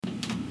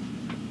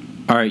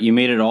All right, you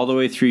made it all the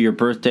way through your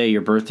birthday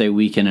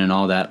weekend, and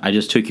all that. I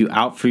just took you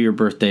out for your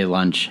birthday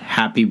lunch.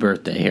 Happy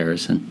birthday,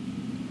 Harrison.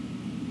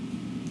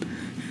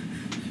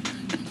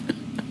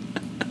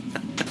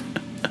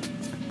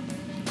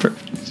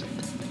 Perfect.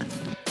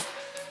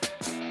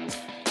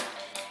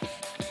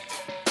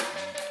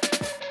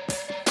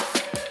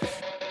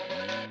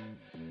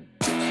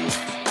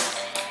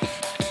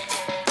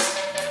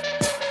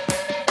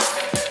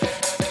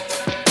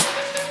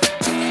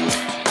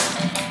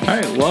 All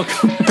right,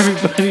 welcome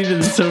everybody to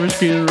the Silver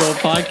Screen and Roll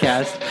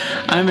podcast.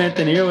 I'm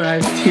Anthony Irwin. I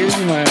have tears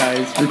in my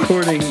eyes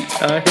recording.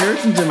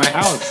 Harrison's in my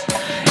house,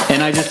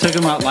 and I just took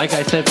him out, like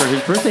I said, for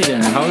his birthday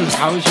dinner.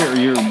 How was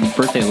your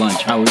birthday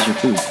lunch? How was your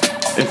food?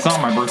 It's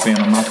not my birthday, and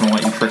I'm not going to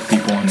let you trick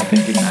people into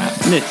thinking that.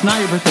 It's not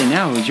your birthday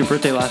now. It was your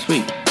birthday last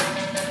week.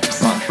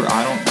 It's not true.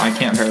 I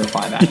can't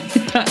verify that.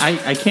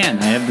 I can.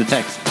 I have the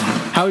text.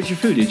 How was your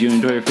food? Did you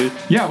enjoy your food?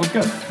 Yeah, it was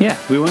good. Yeah,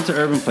 we went to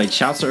Urban Plates.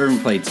 Shouts to Urban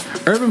Plates.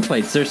 Urban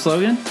Plates, their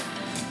slogan?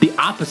 The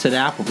opposite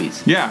of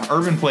Applebee's. Yeah,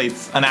 Urban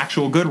Plate's an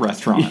actual good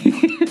restaurant.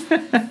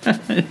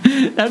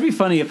 That'd be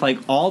funny if, like,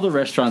 all the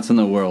restaurants in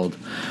the world,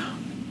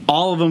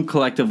 all of them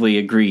collectively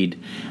agreed,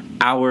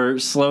 our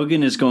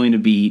slogan is going to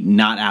be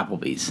not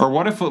Applebee's. Or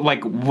what if,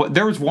 like,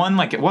 there was one,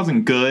 like, it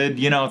wasn't good,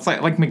 you know, it's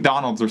like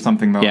McDonald's or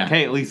something, though. Yeah. Like,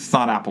 hey, at least it's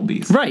not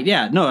Applebee's. Right,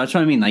 yeah, no, that's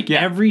what I mean. Like,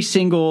 Yeah.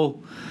 because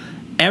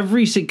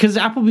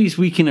Applebee's,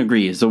 we can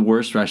agree, is the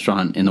worst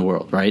restaurant in the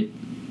world, right?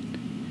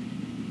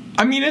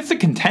 I mean, it's a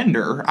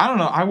contender. I don't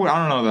know. I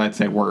don't know that I'd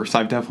say worse.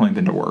 I've definitely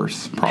been to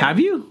worse. Probably. Have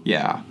you?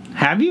 Yeah.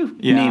 Have you?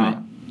 Yeah. Name it.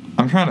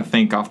 I'm trying to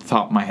think off the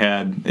top of my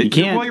head. You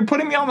can't. Well, you're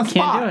putting me on the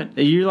spot. Can't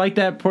do it. You're like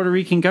that Puerto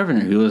Rican governor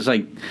who was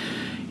like,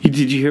 did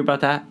you hear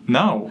about that?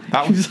 No.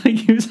 That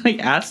He was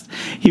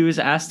was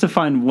asked to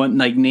find one,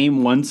 like,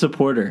 name one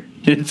supporter.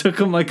 It took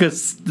him like a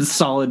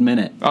solid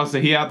minute. Oh,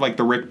 so he had like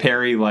the Rick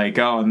Perry, like,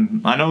 oh,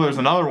 and I know there's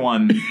another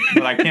one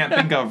that I can't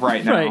think of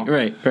right now.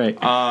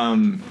 Right.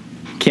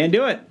 Can't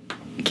do it.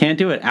 Can't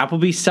do it.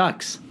 Applebee's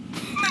sucks.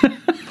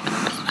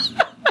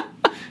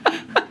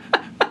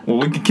 Well,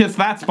 we can kiss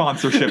that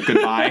sponsorship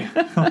goodbye.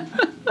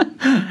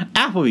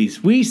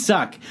 Applebee's, we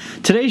suck.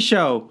 Today's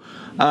show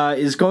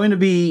is going to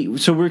be,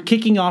 so we're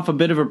kicking off a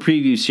bit of a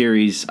preview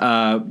series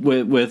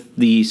with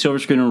the Silver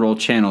Screen and Roll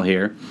channel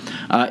here.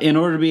 In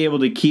order to be able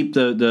to keep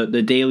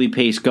the daily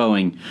pace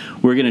going,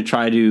 we're going to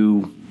try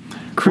to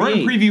We're going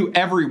to preview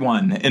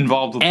everyone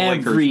involved with the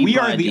Lakers. We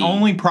are the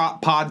only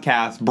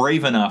podcast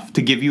brave enough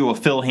to give you a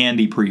Phil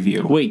Handy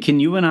preview. Wait,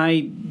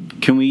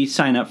 can we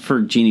sign up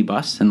for Jeannie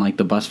Buss and, like,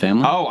 the Buss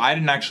family? Oh, I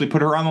didn't actually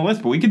put her on the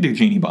list, but we could do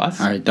Jeannie Buss.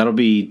 All right, that'll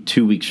be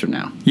 2 weeks from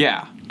now.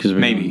 Yeah, because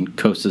maybe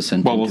Costa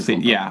sent. Well, we'll see.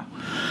 Yeah.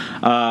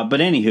 But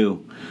anywho,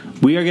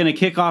 we are going to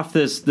kick off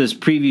this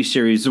preview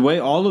series. The way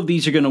all of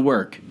these are going to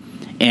work,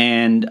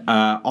 and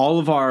all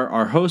of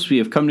our hosts, we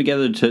have come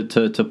together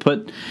to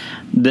put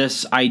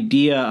this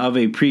idea of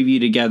a preview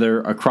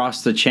together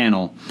across the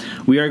channel.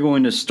 We are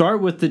going to start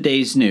with the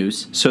day's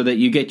news so that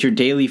you get your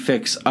daily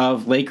fix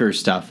of Lakers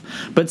stuff.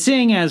 But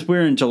seeing as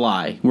we're in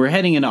July, we're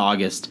heading into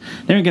August,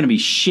 there ain't going to be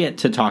shit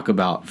to talk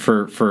about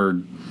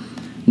for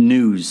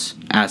news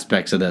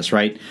aspects of this,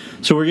 right?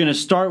 So we're going to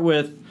start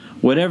with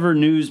whatever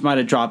news might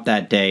have dropped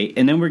that day,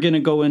 and then we're going to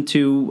go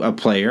into a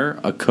player,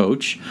 a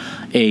coach,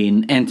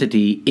 an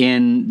entity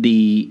in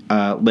the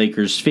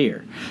Lakers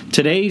sphere.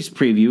 Today's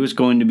preview is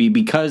going to be,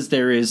 because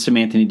there is some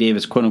Anthony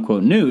Davis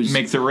quote-unquote news.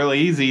 Makes it really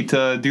easy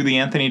to do the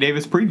Anthony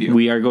Davis preview.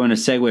 We are going to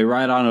segue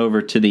right on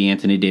over to the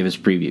Anthony Davis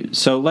preview.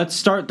 So let's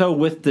start, though,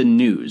 with the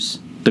news.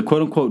 The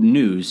quote-unquote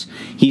news.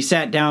 He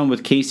sat down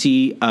with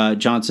Casey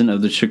Johnson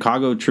of the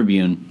Chicago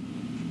Tribune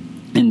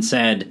and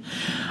said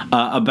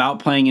about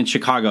playing in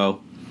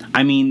Chicago,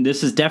 I mean,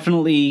 this is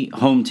definitely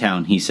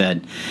hometown, he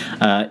said.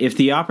 If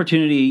the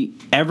opportunity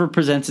ever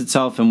presents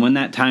itself and when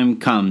that time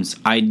comes,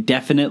 I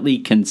definitely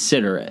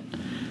consider it.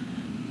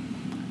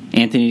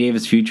 Anthony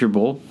Davis, future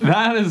Bull?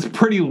 That is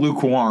pretty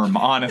lukewarm,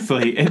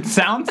 honestly. It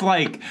sounds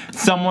like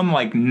someone,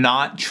 like,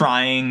 not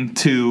trying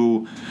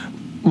to...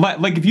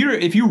 Like,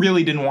 if you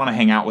really didn't want to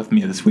hang out with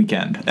me this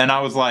weekend, and I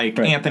was like,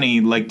 right.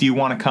 Anthony, like, do you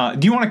want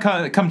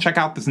to come check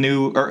out this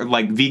new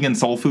vegan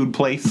soul food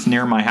place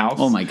near my house?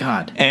 Oh my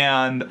god!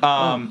 And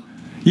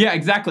yeah,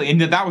 exactly.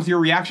 And that was your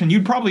reaction.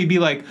 You'd probably be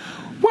like,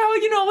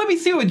 well, let me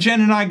see what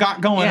Jen and I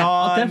got going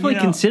on. I'll definitely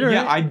consider it.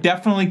 Yeah, I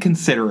definitely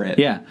consider it.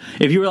 Yeah,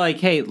 if you were like,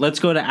 hey, let's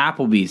go to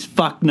Applebee's.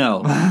 Fuck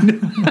no.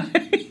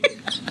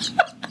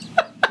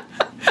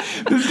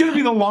 This is gonna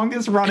be the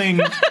longest running.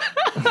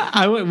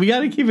 We got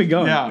to keep it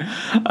going.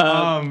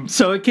 Yeah.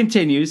 So it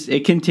continues.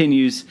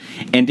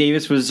 And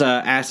Davis was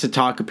asked to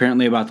talk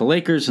apparently about the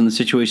Lakers and the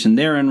situation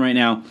they're in right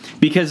now,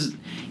 because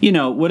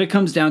what it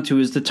comes down to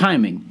is the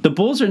timing. The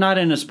Bulls are not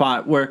in a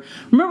spot where,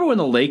 remember when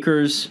the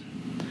Lakers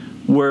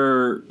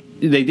were,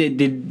 they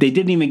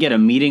didn't even get a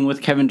meeting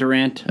with Kevin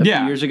Durant a few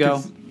years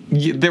ago.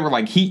 They were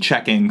like heat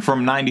checking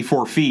from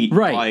 94 feet.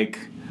 Right.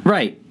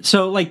 Right.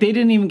 So, they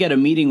didn't even get a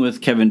meeting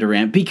with Kevin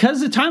Durant because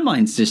the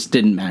timelines just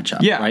didn't match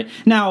up. Yeah. Right.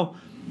 Now,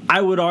 I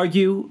would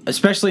argue,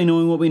 especially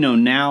knowing what we know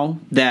now,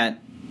 that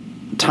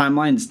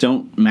timelines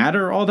don't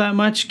matter all that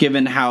much,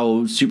 given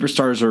how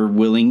superstars are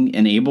willing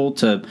and able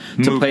to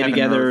play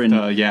together. And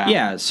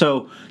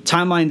so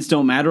timelines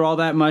don't matter all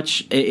that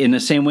much in the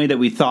same way that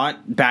we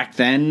thought back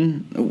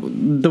then,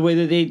 the way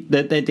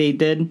that they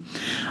did.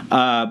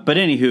 But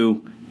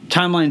anywho,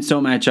 timelines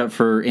don't match up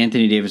for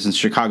Anthony Davis and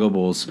Chicago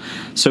Bulls.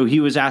 So he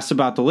was asked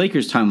about the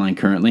Lakers' timeline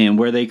currently and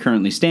where they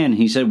currently stand.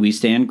 He said, "We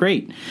stand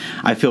great.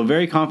 I feel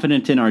very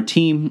confident in our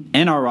team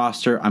and our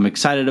roster. I'm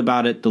excited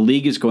about it. The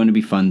league is going to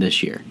be fun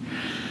this year."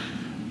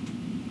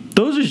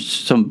 Those are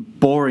some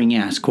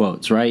boring-ass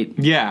quotes, right?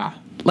 Yeah.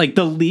 Like,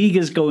 the league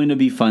is going to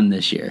be fun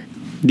this year.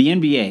 The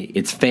NBA,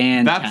 it's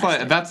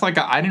fantastic. That's like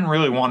I didn't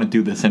really want to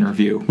do this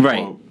interview.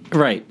 Right. Quote.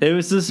 Right.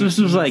 This was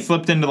like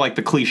slipped into like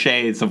the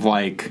cliches of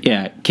like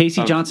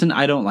Casey Johnson,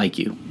 I don't like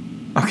you.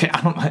 Okay,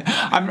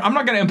 I'm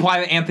not going to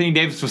imply that Anthony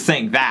Davis was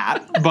saying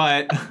that,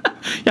 but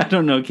I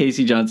don't know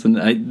Casey Johnson.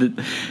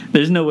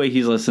 There's no way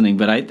he's listening,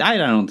 but I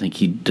don't think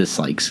he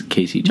dislikes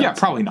Casey Johnson. Yeah,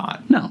 probably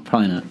not. No,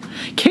 probably not.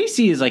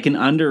 Casey is like an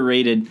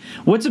underrated.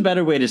 What's a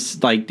better way to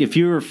like if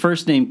you were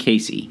first name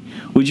Casey?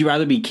 Would you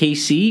rather be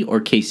KC or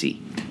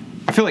Casey?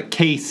 I feel like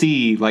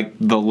KC, like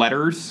the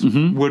letters,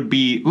 would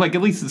be like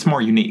at least it's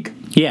more unique.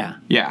 Yeah.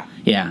 Yeah.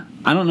 Yeah.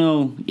 I don't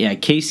know. Yeah,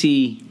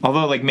 Casey.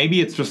 Although, like,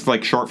 maybe it's just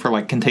like short for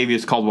like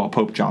Contavious Caldwell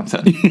Pope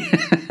Johnson.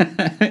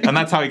 And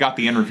that's how he got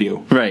the interview.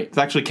 Right. It's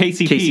actually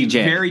KCP,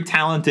 very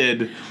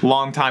talented,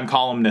 longtime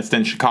columnist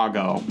in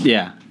Chicago.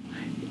 Yeah.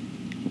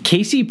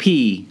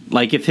 KCP,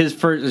 like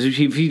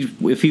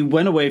if he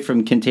went away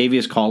from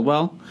Contavious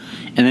Caldwell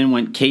and then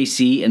went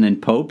KC and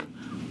then Pope,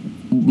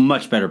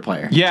 much better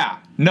player. Yeah.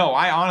 No,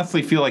 I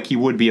honestly feel like he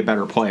would be a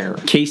better player.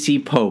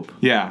 KC Pope.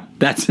 Yeah.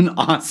 That's an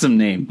awesome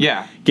name.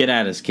 Yeah. Get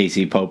at us,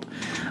 KC Pope.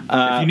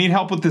 If you need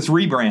help with this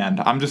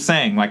rebrand, I'm just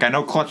saying, like, I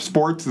know Clutch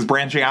Sports is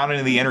branching out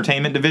into the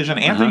entertainment division.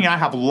 Anthony and I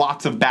have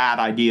lots of bad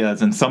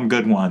ideas and some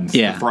good ones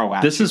to throw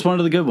at This is one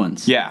of the good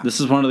ones. Yeah. This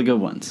is one of the good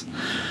ones.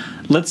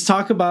 Let's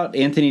talk about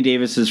Anthony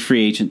Davis's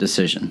free agent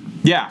decision.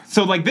 Yeah.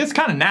 So, like, this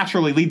kind of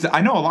naturally leads...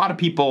 I know a lot of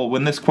people,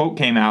 when this quote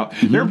came out,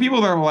 there were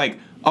people that were like,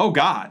 oh,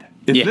 God.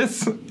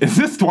 Is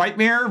this Dwight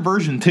Mayer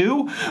version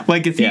 2?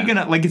 Like, is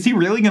he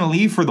really gonna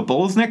leave for the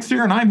Bulls next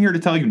year? And I'm here to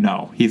tell you,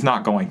 no, he's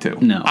not going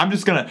to. No, I'm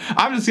just gonna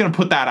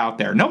put that out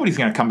there. Nobody's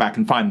gonna come back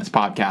and find this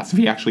podcast if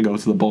he actually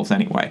goes to the Bulls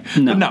anyway.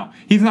 No, but no,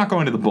 he's not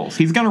going to the Bulls.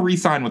 He's gonna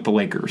re-sign with the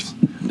Lakers.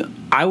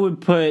 I would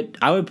put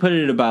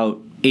it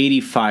about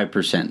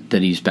 85%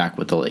 that he's back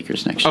with the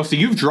Lakers next year. Oh, so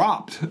you've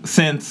dropped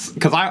since,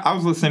 because I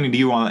was listening to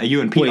you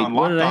and Pete on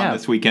Locked On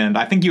this weekend.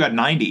 I think you had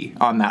 90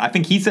 on that. I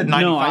think he said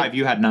 95.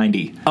 You had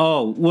 90.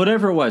 Oh,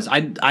 whatever it was.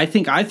 I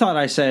thought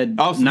I said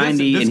 90, this and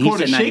he said 95. This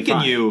quote is shaking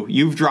you.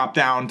 You've dropped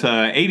down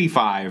to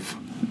 85.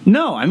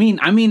 No, I mean,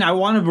 I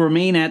want to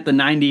remain at the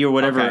 90 or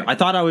whatever. Okay. I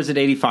thought I was at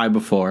 85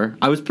 before.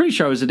 I was pretty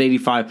sure I was at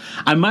 85.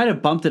 I might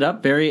have bumped it up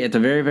at the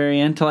very, very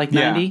end to like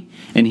 90,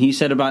 and he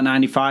said about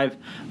 95.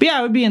 But yeah,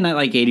 I would be in that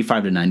like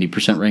 85 to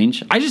 90%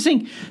 range. I just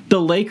think the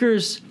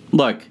Lakers,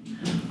 look,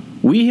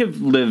 we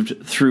have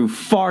lived through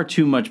far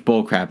too much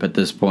bullcrap at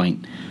this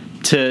point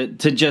to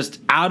just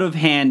out of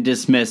hand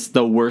dismiss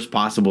the worst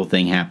possible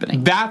thing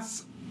happening.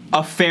 That's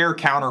a fair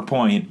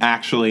counterpoint,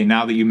 actually,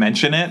 now that you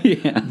mention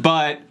it. Yeah.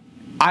 But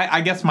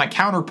I guess my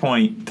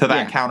counterpoint to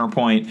that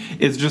counterpoint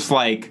is just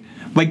like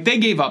they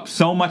gave up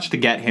so much to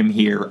get him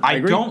here. I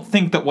don't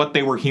think that what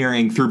they were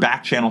hearing through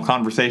back channel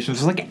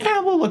conversations was like,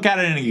 we'll look at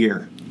it in a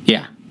year.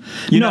 Yeah.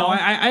 You know?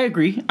 I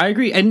agree.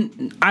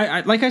 And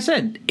I like I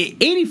said,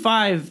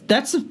 85,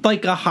 that's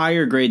like a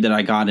higher grade that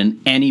I got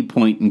in any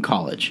point in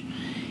college.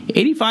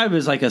 85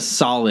 is like a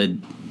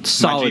solid My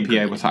GPA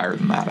grade. was higher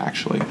than that,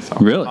 actually. So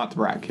really? Not to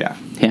brag, yeah.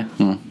 Yeah.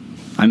 Well,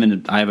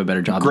 I have a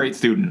better job. Great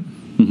student.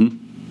 Mm-hmm.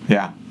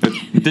 Yeah.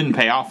 It didn't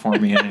pay off for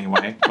me in any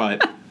way,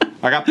 but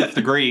I got this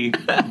degree,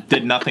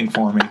 did nothing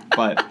for me,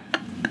 but...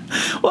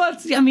 Well,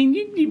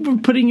 you were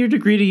putting your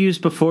degree to use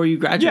before you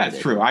graduated. Yeah, it's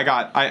true.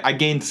 I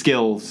gained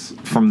skills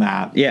from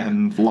that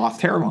and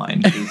lost hairline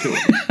due to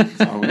it.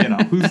 So,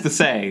 who's to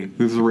say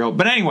who's the real...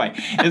 But anyway,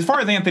 as far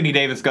as Anthony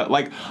Davis goes,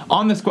 like,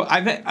 on this quote,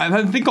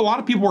 I think a lot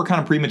of people were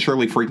kind of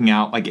prematurely freaking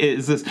out. Like,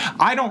 is this...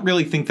 I don't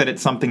really think that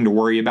it's something to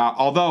worry about,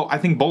 although I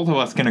think both of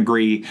us can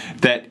agree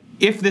that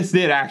if this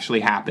did actually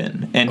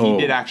happen and he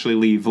did actually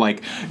leave,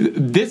 like,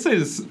 this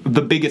is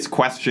the biggest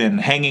question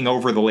hanging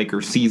over the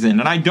Lakers season.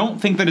 And I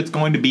don't think that it's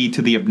going to be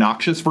to the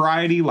obnoxious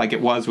variety like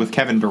it was with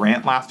Kevin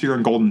Durant last year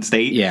in Golden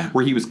State,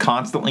 where he was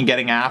constantly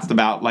getting asked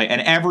about, like, and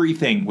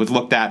everything was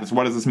looked at as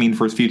what does this mean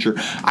for his future.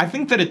 I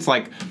think that it's,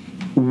 like,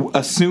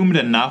 assumed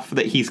enough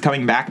that he's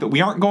coming back that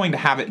we aren't going to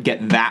have it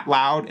get that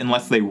loud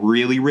unless they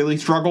really, really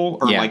struggle,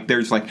 or like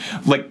there's like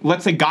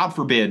let's say, God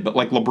forbid, but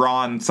like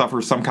LeBron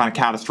suffers some kind of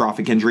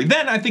catastrophic injury.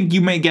 Then I think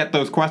you may get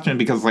those questions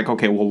because it's like,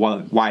 okay,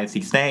 well, why is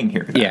he staying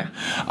here then?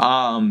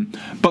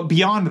 But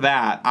beyond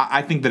that,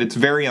 I think that it's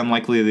very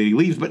unlikely that he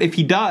leaves. But if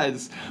he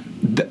does,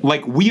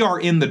 like, we are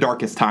in the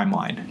darkest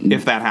timeline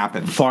if that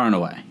happens. Far and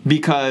away.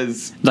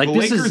 Because the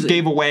Lakers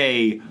gave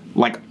away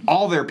like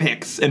all their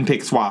picks and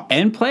pick swap.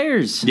 And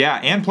players. Yeah,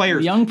 and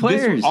players. Young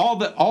players. All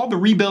the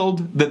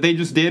rebuild that they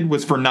just did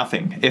was for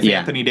nothing if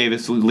Anthony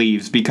Davis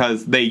leaves,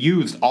 because they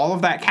used all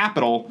of that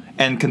capital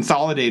and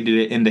consolidated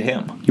it into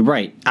him. You're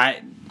right.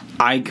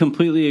 I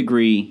completely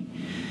agree.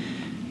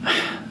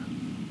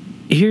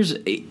 Here's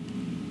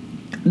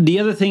the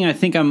other thing I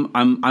think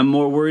I'm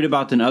more worried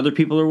about than other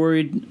people are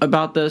worried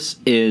about this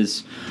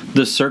is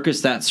the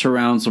circus that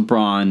surrounds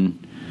LeBron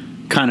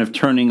kind of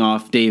turning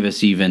off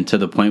Davis, even to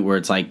the point where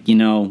it's like,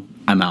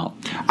 I'm out.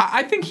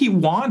 I think he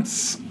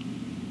wants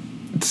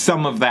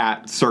some of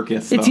that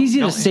circus. It's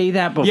easy to say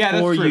that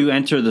before you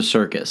enter the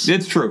circus.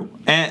 It's true.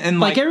 And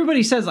like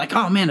everybody says, like,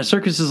 oh man, a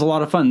circus is a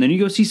lot of fun. Then you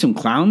go see some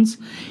clowns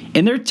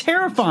and they're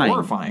terrifying.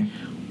 Horrifying.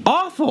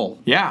 Awful.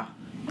 Yeah.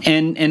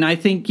 And I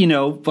think,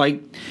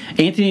 like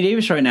Anthony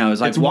Davis right now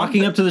is like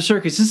walking up to the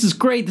circus. This is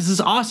great. This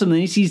is awesome. Then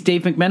he sees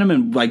Dave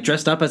McMenamin like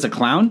dressed up as a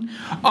clown.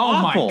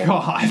 Awful. My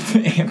God,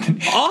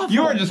 Anthony. Awful.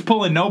 You are just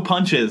pulling no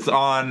punches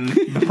on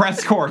the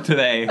press corps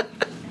today.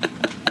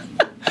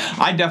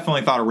 I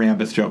definitely thought a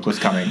Rambus joke was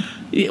coming.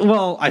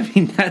 Well, I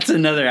mean, that's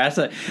another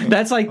aspect.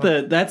 That's like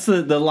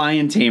the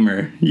lion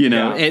tamer,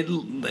 Yeah.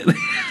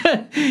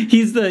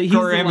 He's the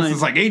Rambus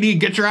is like, AD,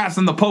 get your ass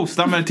in the post.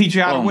 I'm going to teach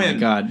you how to win. Oh my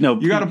God, no!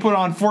 You got to put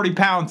on 40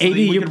 pounds so AD, that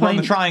you can run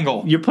the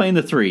triangle. You're playing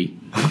the 3.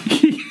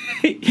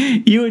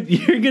 You're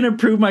going to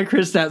prove my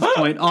Kristaps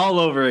point all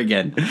over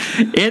again.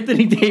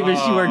 Anthony Davis,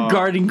 you are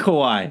guarding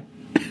Kawhi.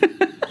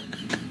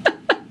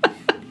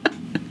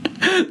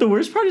 The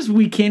worst part is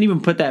we can't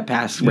even put that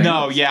past Rambus.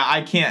 No, yeah,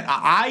 I can't.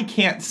 I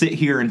can't sit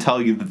here and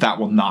tell you that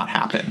will not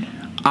happen.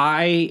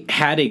 I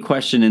had a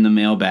question in the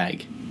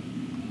mailbag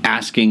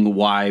asking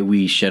why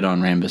we shit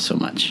on Rambus so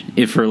much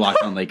for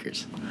Locked On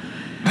Lakers.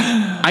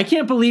 I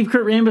can't believe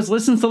Kurt Rambus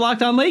listens to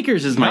Locked On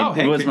Lakers. Was my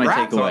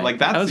takeaway.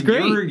 That was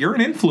great. You're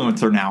an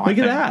influencer now. Look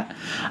at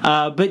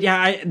that. But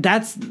yeah,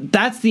 that's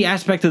the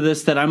aspect of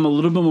this that I'm a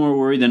little bit more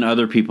worried than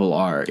other people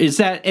are. Is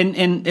that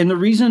and the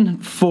reason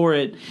for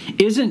it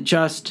isn't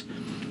just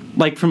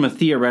like from a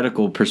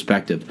theoretical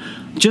perspective.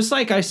 Just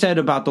like I said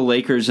about the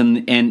Lakers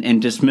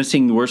and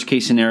dismissing the worst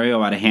case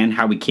scenario out of hand,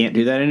 how we can't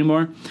do that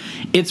anymore.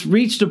 It's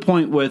reached a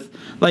point with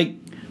like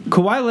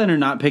Kawhi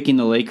Leonard not picking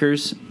the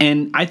Lakers,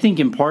 and I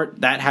think in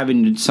part that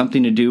having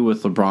something to do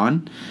with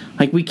LeBron.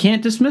 Like, we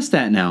can't dismiss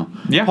that now.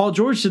 Yeah. Paul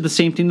George did the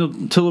same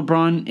thing to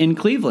LeBron in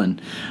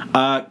Cleveland.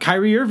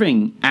 Kyrie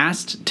Irving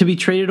asked to be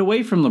traded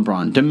away from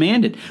LeBron,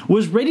 demanded,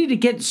 was ready to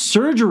get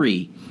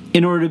surgery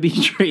in order to be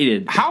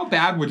traded. How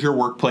bad would your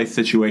workplace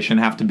situation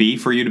have to be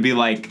for you to be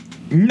like,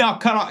 no,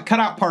 cut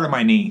out part of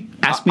my knee?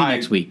 Ask me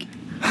next week.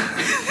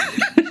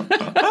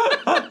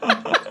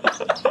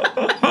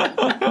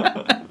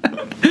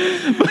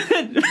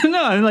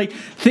 No, I'm like,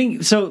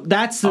 so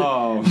that's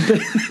the.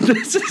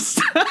 This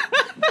is.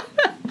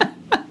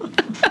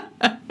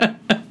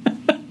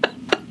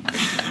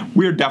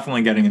 We're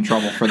definitely getting in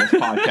trouble for this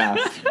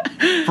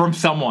podcast from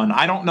someone.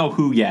 I don't know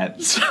who yet.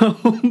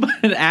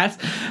 But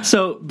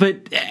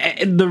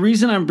the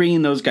reason I'm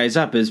bringing those guys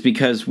up is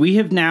because we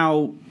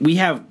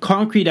have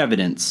concrete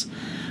evidence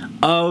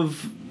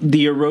of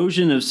the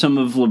erosion of some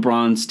of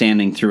LeBron's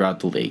standing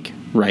throughout the league.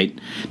 Right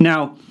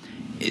now,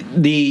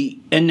 the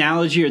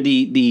analogy or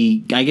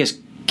the I guess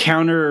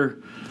counter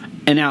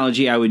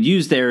analogy I would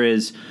use there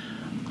is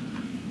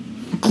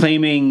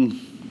claiming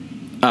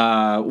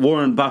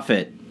Warren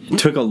Buffett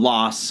took a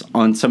loss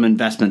on some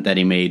investment that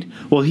he made.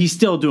 Well, he's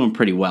still doing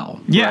pretty well,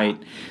 right?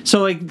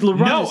 So, like, LeBron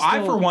No,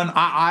 I, for one,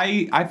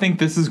 I think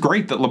this is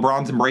great that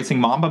LeBron's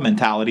embracing Mamba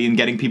mentality and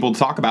getting people to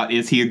talk about,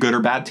 is he a good or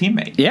bad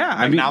teammate? Yeah.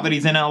 I mean, now that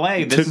he's in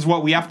LA, this is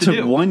what we have to do.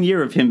 Took 1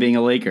 year of him being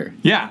a Laker.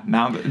 Yeah.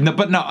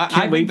 I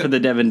can't wait for the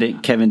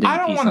Kevin Durant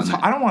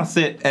I don't want to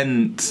sit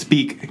and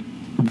speak.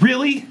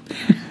 Really?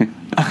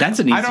 That's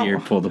an easier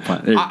pull to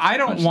punch. I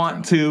don't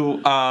want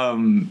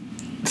to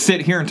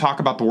sit here and talk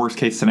about the worst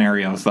case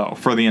scenarios though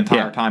for the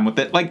entire time with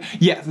it. Like,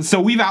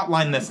 so we've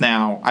outlined this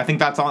now. I think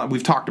that's on.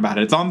 We've talked about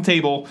it. It's on the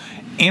table.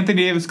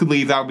 Anthony Davis could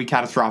leave. That would be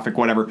catastrophic.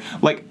 Whatever.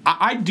 Like,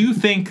 I do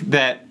think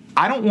that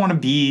I don't want to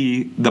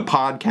be the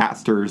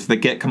podcasters that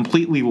get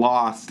completely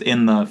lost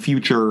in the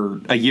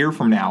future a year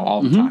from now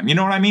all the time. You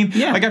know what I mean?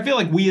 Yeah. Like, I feel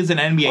like we as an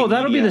NBA. Oh,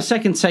 that'll be the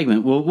second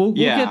segment. We'll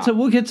get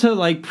to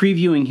like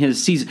previewing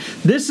his season.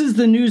 This is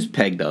the news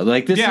peg though.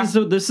 Like this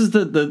is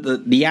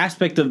the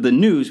aspect of the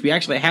news. We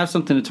actually have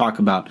something to talk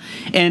about.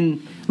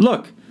 And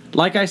look,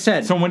 like I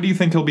said. So when do you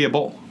think he'll be a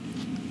Bull?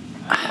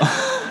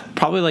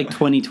 Probably like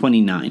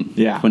 2029.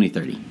 Yeah.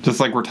 2030. Just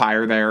like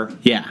retire there.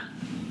 Yeah.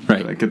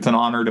 Right. Like, it's an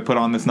honor to put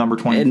on this number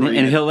 23.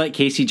 And he'll let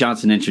Casey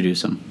Johnson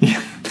introduce him.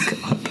 Yeah.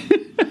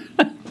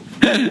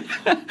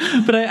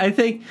 But I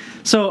think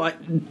so.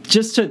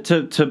 Just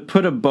to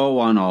put a bow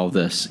on all of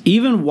this,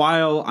 even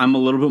while I'm a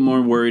little bit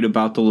more worried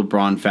about the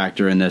LeBron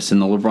factor in this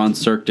and the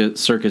LeBron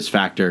circus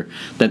factor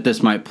that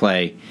this might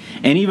play,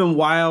 and even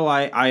while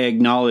I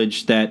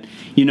acknowledge that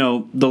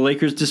the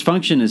Lakers'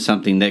 dysfunction is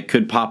something that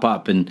could pop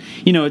up, and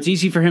it's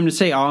easy for him to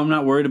say, "Oh, I'm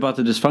not worried about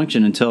the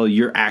dysfunction," until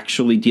you're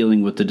actually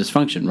dealing with the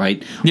dysfunction,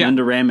 right? Yeah.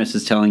 Linda Ramis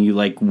is telling you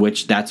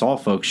which "That's All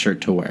Folks"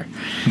 shirt to wear,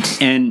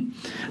 and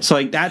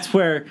so that's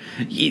where.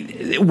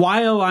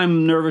 While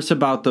I'm nervous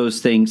about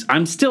those things,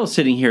 I'm still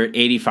sitting here at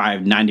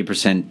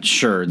 85-90%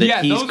 sure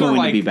that he's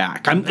going to be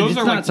back. It's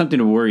not something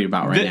to worry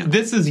about right now.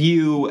 This is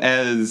you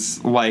as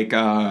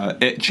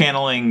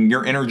channeling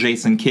your inner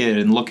Jason Kidd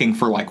and looking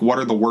for what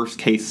are the worst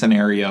case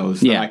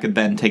scenarios that I could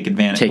then take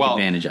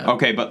advantage of.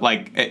 Okay, but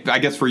I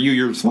guess for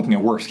you're just looking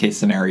at worst case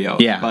scenarios.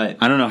 Yeah, but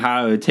I don't know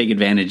how I would take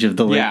advantage of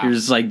the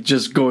Lakers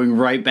just going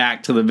right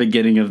back to the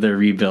beginning of their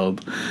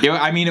rebuild.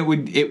 I mean,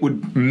 it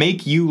would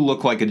make you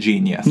look like a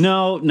genius.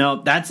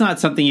 No, that's not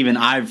something even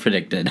I've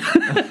predicted.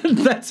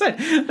 That's it.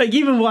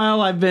 Even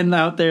while I've been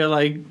out there,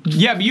 but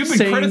you've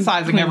been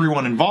criticizing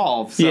everyone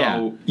involved.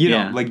 So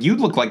you'd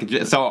look like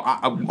a. So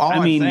all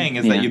I'm saying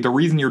is that the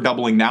reason you're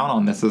doubling down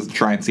on this is to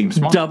try and seem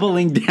smart.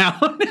 Doubling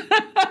down.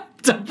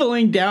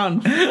 Doubling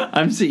down.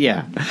 I'm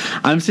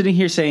sitting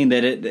here saying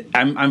that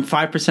I'm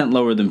 5%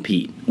 lower than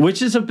Pete,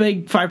 which is a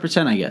big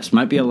 5%, I guess.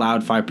 Might be a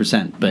loud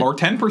 5%, but or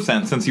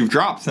 10% since you've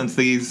dropped since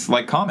these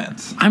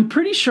comments. I'm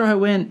pretty sure I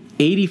went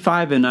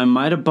 85 and I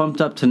might have bumped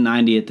up to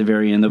 90 at the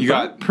very end.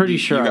 Pretty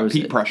sure I was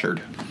Pete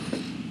pressured.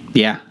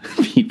 Yeah,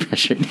 Pete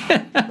pressured.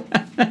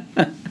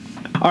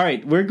 All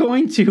right, we're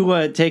going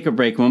to take a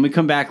break. When we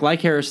come back,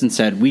 like Harrison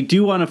said, we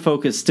do want to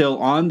focus still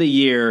on the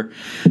year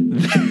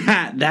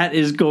that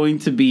is going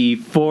to be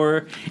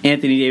for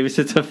Anthony Davis.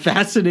 It's a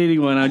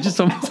fascinating one. I just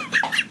almost...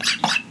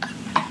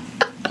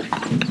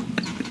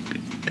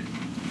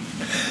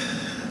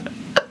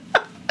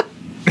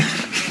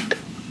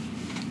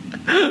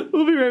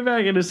 We'll be right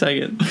back in a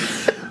second.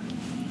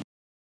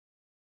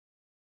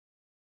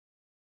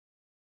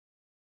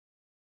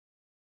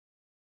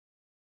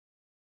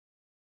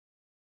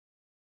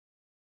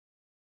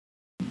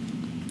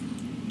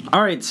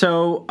 All right,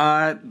 so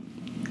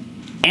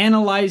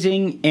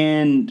analyzing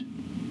and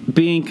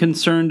being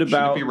concerned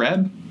about... Should it be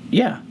red?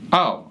 Yeah.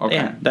 Oh, okay.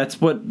 Yeah, that's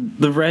what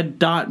the red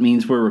dot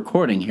means we're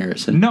recording,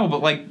 Harrison. No,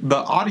 but the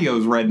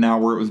audio's red now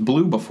where it was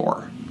blue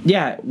before.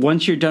 Yeah,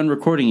 once you're done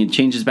recording, it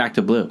changes back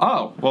to blue.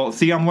 Oh, well,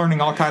 see, I'm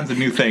learning all kinds of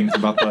new things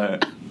about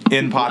the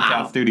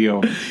in-podcast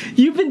studio.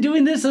 You've been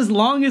doing this as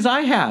long as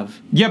I have.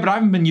 Yeah, but I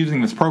haven't been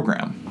using this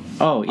program.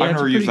 Oh, yeah. I've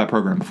never used that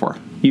program before.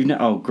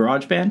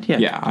 GarageBand? Yeah.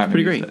 Yeah, I haven't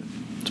pretty used great. it.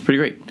 It's pretty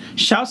great.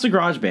 Shouts to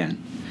GarageBand.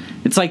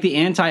 It's like the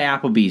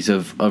anti-Applebee's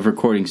of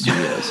recording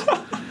studios.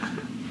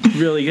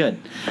 Really good.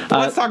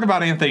 Let's talk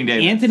about Anthony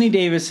Davis. Anthony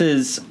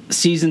Davis's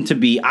season to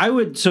be.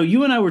 So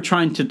you and I were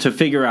trying to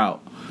figure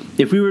out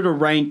if we were to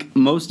rank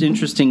most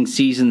interesting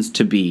seasons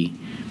to be.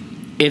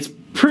 It's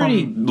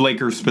pretty... From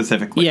Lakers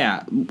specifically.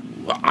 Yeah.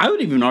 I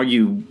would even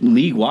argue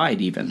league-wide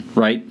even,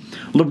 right?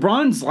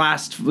 LeBron's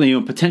last,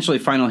 potentially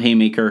final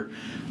haymaker,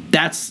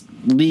 that's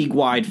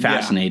league-wide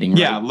fascinating,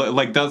 yeah. right?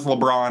 Yeah, does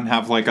LeBron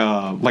have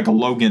a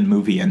Logan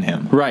movie in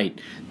him? Right.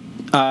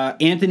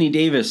 Anthony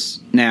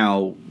Davis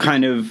now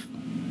kind of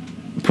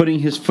putting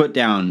his foot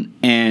down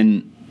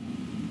and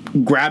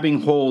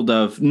grabbing hold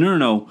of,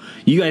 no,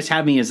 you guys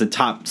have me as a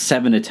top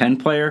 7 to 10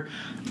 player.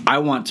 I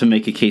want to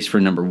make a case for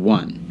number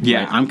 1.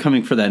 Yeah. Right? I'm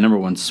coming for that number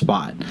 1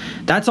 spot.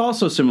 That's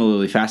also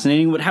similarly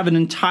fascinating. It would have an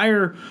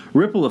entire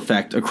ripple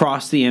effect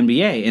across the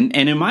NBA. And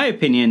in my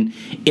opinion,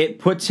 it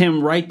puts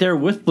him right there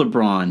with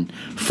LeBron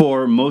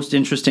for most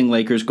interesting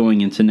Lakers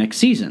going into next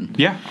season.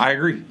 Yeah, I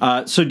agree.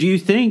 So do you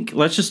think,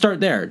 let's just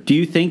start there. Do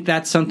you think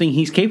that's something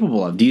he's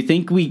capable of? Do you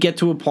think we get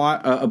to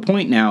a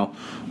point now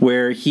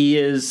where he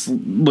is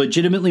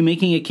legitimately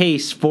making a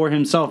case for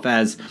himself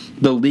as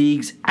the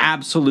league's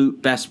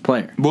absolute best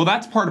player? Well,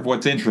 that's part of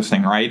what's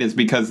interesting, right? Is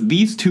because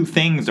these two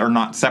things are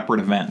not separate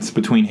events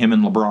between him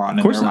and LeBron in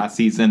their last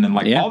season, and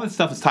all this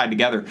stuff is tied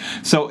together.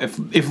 So if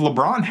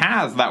LeBron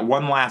has that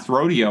one last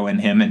rodeo in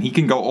him, and he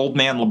can go old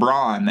man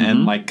LeBron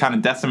and kind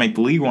of decimate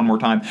the league one more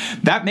time,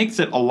 that makes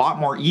it a lot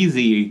more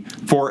easy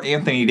for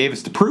Anthony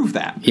Davis to prove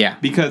that. Yeah,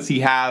 because he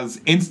has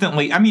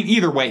instantly. I mean,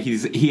 either way,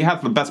 he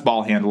has the best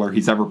ball handler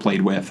he's ever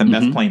played with and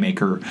best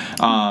playmaker.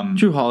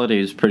 Drew Holiday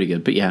is pretty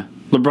good, but yeah,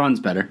 LeBron's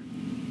better.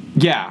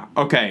 Yeah,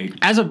 okay.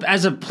 As a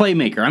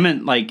playmaker, I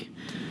meant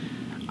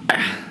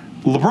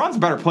LeBron's a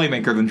better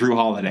playmaker than Drew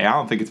Holiday. I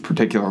don't think it's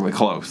particularly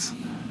close.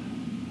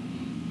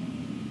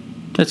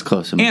 That's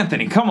close.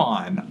 Anthony, come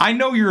on. I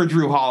know you're a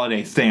Drew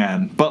Holiday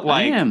stan, but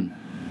I am.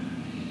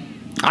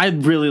 I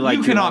really like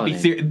you Drew cannot Holiday. be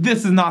serious.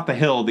 This is not the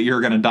hill that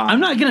you're going to die on. I'm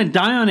not going to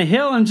die on a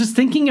hill. I'm just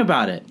thinking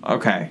about it.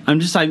 Okay.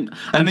 And then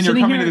you're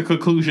coming to the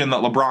conclusion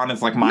that LeBron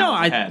is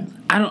miles ahead.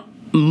 I don't...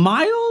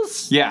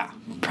 Miles? Yeah.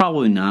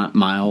 Probably not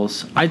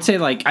miles. I'd say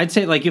if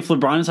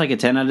LeBron is a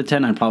 10 out of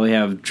 10, I'd probably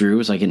have Drew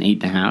as an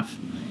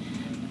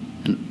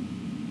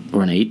 8.5.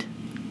 Or an 8.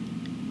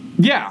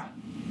 Yeah.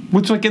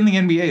 Which, like, in the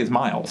NBA is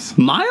miles.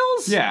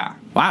 Miles? Yeah.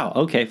 Wow.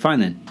 Okay, fine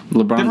then.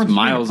 LeBron's Difference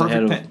miles between a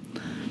ahead of.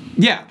 perfect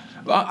Yeah.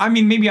 I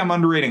mean, maybe I'm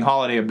underrating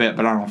Holiday a bit,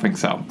 but I don't think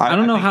so. I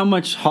don't know think how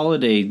much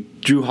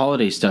Drew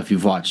Holiday stuff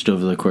you've watched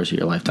over the course of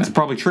your lifetime. That's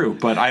probably true,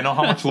 but I know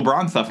how much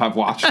LeBron stuff I've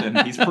watched, and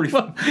he's pretty.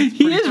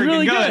 He is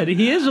really good.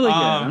 He is really good.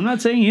 I'm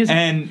not saying he isn't.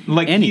 And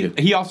like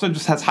he also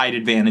just has height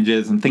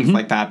advantages and things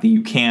like that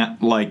you can't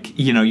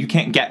you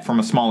can't get from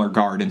a smaller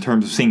guard in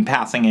terms of seeing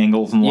passing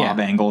angles and lob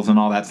angles and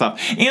all that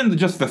stuff, and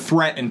just the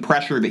threat and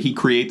pressure that he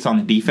creates on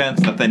the defense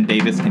that then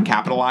Davis can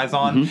capitalize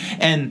on.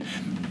 And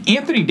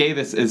Anthony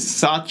Davis is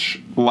such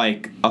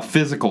like a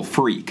physical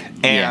freak,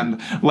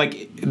 and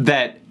like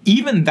that.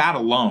 Even that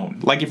alone,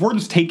 like if we're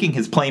just taking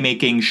his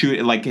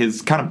playmaking, like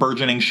his kind of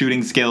burgeoning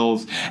shooting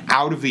skills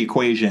out of the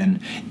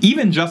equation,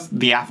 even just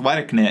the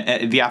athletic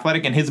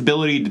and his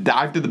ability to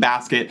dive to the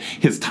basket,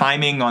 his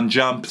timing on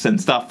jumps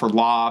and stuff for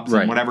lobs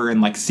and whatever,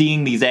 and like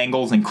seeing these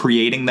angles and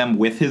creating them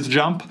with his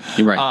jump,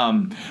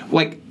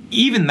 like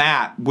even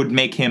that would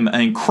make him an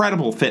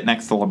incredible fit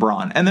next to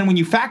LeBron. And then when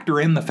you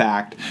factor in the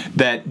fact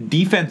that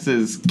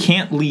defenses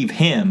can't leave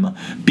him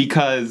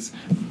because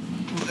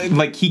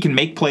like he can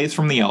make plays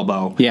from the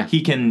elbow. Yeah.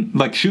 He can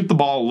like shoot the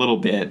ball a little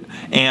bit,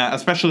 and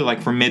especially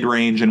like from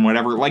mid-range and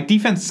whatever. Like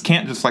defense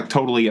can't just like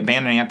totally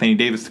abandon Anthony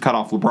Davis to cut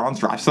off LeBron's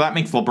drive. So that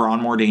makes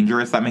LeBron more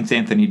dangerous. That makes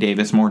Anthony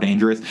Davis more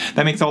dangerous.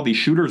 That makes all these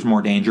shooters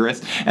more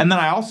dangerous. And then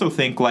I also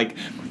think like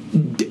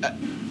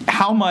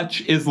how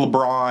much is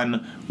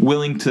LeBron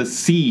willing to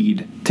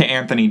cede to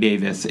Anthony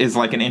Davis is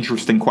like an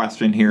interesting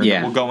question here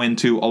that will go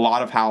into a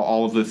lot of how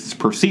all of this is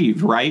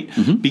perceived, right?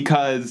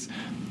 Because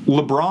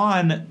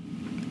LeBron,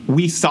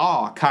 we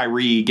saw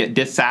Kyrie get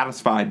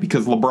dissatisfied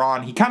because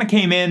LeBron, he kind of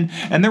came in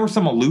and there were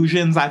some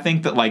illusions, I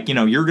think, that like,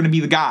 you're going to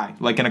be the guy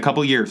like in a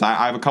couple years.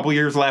 I have a couple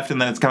years left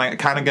and then it's kind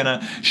of going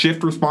to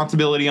shift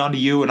responsibility onto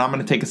you and I'm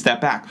going to take a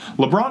step back.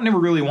 LeBron never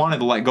really wanted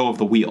to let go of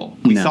the wheel.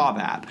 We saw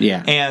that.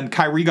 Yeah. And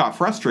Kyrie got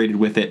frustrated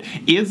with it.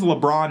 Is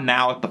LeBron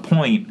now at the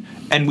point,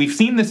 and we've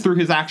seen this through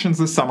his actions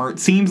this summer, it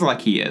seems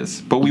like he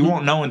is, but we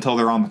won't know until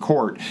they're on the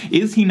court.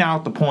 Is he now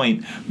at the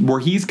point where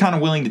he's kind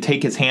of willing to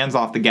take his hands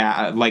off the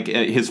gas, like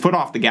his foot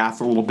off the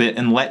gas a little bit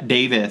and let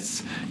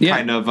Davis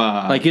kind of...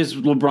 like, is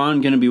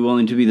LeBron going to be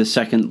willing to be the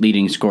second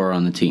leading scorer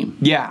on the team?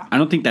 Yeah. I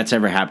don't think that's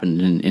ever happened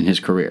in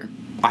his career.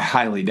 I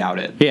highly doubt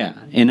it. Yeah,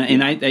 and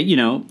I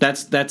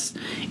that's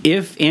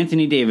if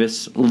Anthony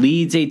Davis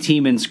leads a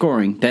team in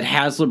scoring that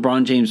has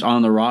LeBron James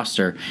on the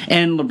roster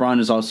and LeBron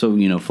is also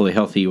fully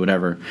healthy,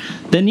 whatever,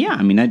 then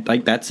I mean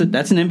that's an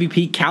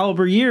MVP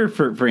caliber year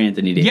for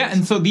Anthony Davis. Yeah,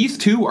 and so these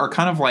two are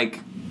kind of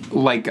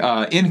like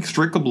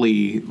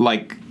inextricably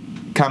like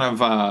kind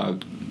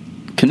of.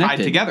 Connected.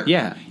 Tied together.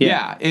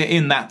 Yeah,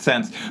 in that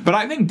sense. But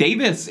I think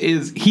Davis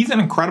he's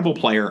an incredible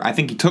player. I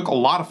think he took a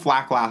lot of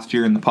flack last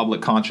year in the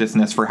public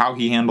consciousness for how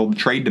he handled the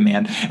trade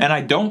demand, and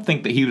I don't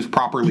think that he was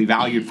properly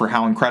valued for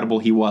how incredible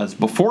he was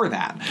before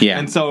that. Yeah.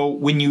 And so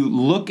when you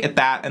look at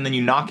that and then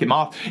you knock him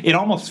off, it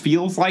almost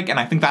feels like, and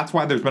I think that's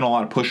why there's been a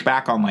lot of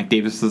pushback on like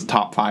Davis's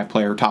top 5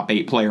 player, top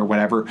 8 player,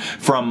 whatever,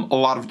 from a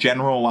lot of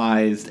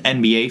generalized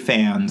NBA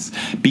fans,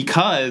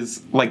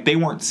 because like they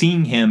weren't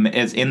seeing him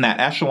as in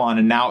that echelon,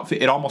 and now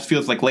it almost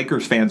feels like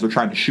Lakers fans are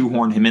trying to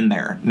shoehorn him in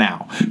there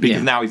now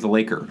because now he's a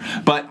Laker.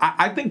 But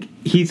I think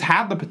he's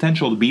had the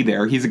potential to be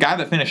there. He's a guy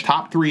that finished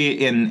top 3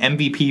 in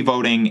MVP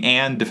voting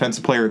and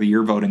Defensive Player of the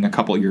Year voting a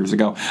couple of years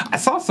ago. I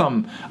saw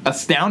some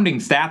astounding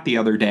stat the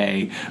other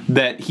day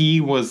that he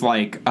was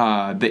like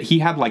that he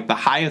had like the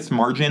highest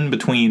margin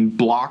between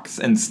blocks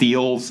and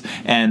steals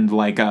and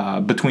like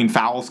between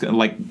fouls,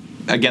 like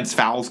against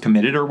fouls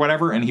committed or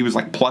whatever, and he was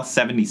like plus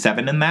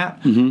 77 in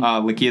that.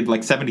 Like he had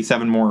like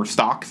 77 more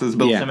stocks, as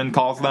Bill Simmons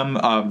calls them,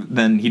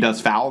 than he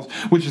does fouls,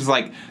 which is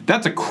like,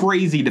 that's a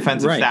crazy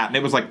defensive stat, and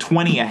it was like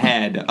 20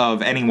 ahead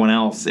of anyone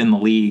else in the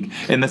league,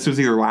 and this was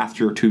either last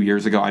year or 2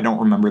 years ago. I don't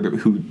remember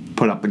who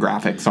put up the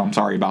graphics, so I'm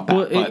sorry about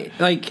that.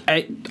 Well,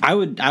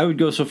 I would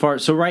go so far.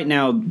 So right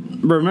now,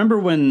 remember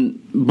when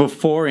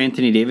before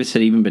Anthony Davis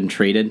had even been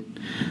traded,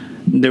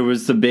 there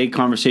was the big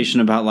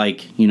conversation about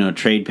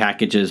trade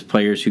packages,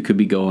 players who could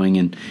be going,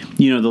 and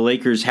the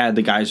Lakers had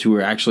the guys who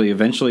were actually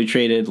eventually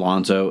traded: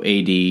 Lonzo,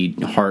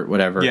 AD, Hart,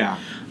 whatever. Yeah.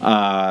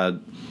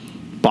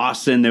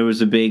 Boston, there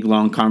was a big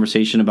long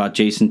conversation about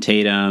Jason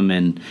Tatum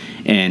and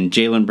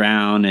Jaylen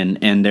Brown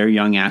and their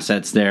young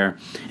assets there,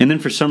 and then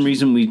for some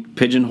reason we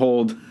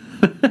pigeonholed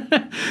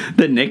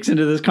the Knicks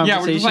into this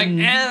conversation.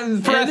 Yeah, we're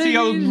just like, for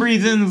SEO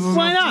reasons,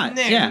 why not?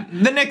 Yeah,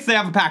 the Knicks, they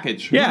have a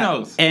package. Yeah. Who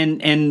knows?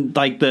 And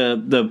like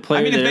the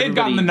player. I mean, if they'd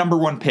gotten the number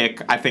 1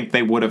 pick, I think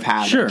they would have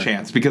had a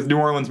chance, because New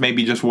Orleans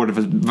maybe just would have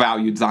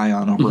valued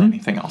Zion over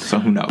anything else. So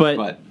who knows?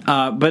 But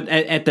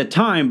at the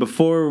time,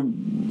 before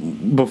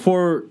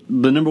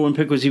the number 1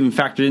 pick was even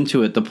factored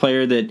into it, the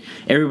player that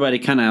everybody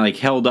kind of like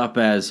held up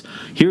as,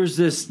 here's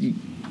this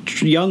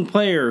young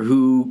player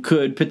who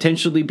could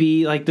potentially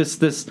be like this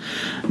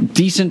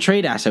decent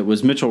trade asset,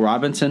 was Mitchell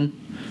Robinson.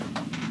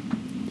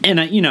 And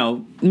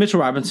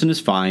Mitchell Robinson is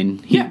fine.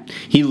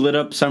 He lit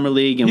up summer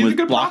league and was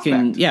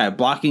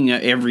blocking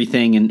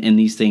everything and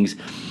these things.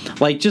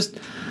 Like, just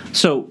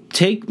So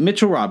take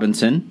Mitchell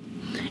Robinson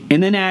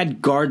and then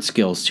add guard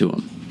skills to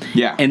him.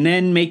 Yeah. And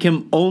then make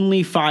him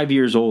only 5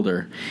 years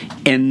older.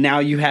 And now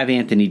you have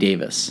Anthony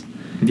Davis.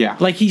 Yeah.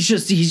 Like he's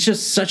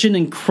just such an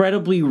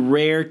incredibly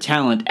rare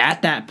talent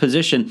at that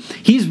position.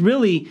 He's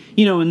really,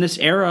 in this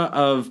era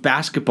of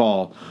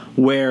basketball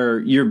where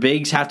your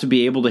bigs have to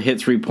be able to hit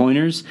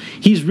three-pointers,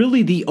 he's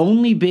really the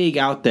only big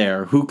out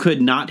there who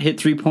could not hit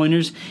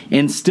three-pointers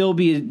and still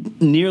be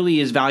nearly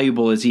as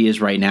valuable as he is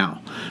right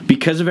now.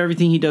 Because of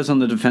everything he does on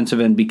the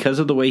defensive end, because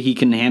of the way he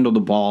can handle the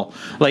ball.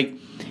 Like,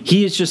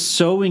 he is just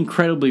so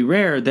incredibly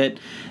rare that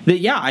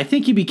I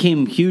think he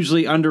became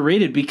hugely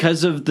underrated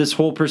because of this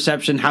whole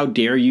perception, how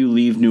dare you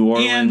leave New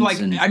Orleans.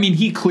 And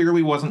he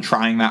clearly wasn't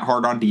trying that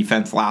hard on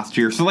defense last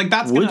year. So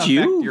that's going to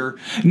affect your...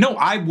 No,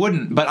 I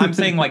wouldn't. But I'm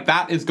saying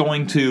that is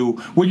going to...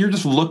 When you're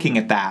just looking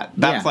at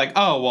that's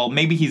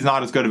maybe he's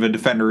not as good of a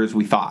defender as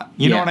we thought.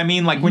 You know what I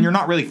mean? When you're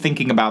not really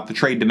thinking about the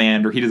trade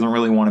demand or he doesn't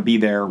really want to be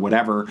there or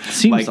whatever.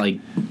 Seems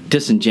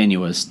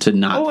disingenuous to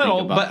not think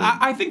about it. But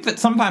I think that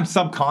sometimes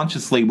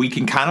subconsciously we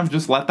can kind of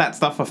just let that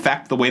stuff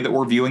affect the way that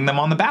we're viewing them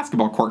on the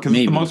basketball court because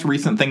it's the most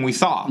recent thing we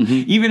saw.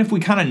 Mm-hmm. Even if we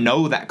kind of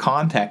know that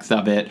context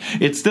of it,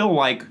 it's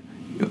still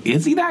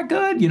is he that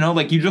good?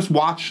 You just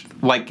watched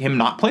him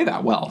not play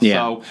that well. Yeah.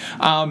 So,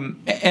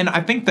 and I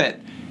think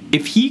that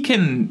if he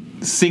can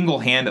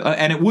single-handed,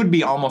 and it would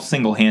be almost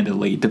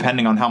single-handedly,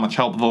 depending on how much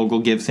help Vogel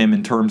gives him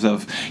in terms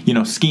of,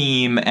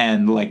 scheme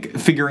and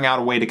figuring out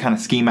a way to kind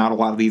of scheme out a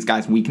lot of these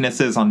guys'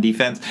 weaknesses on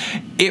defense,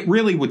 it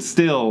really would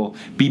still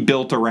be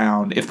built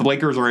around, if the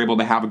Lakers are able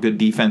to have a good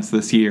defense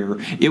this year,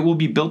 it will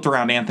be built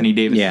around Anthony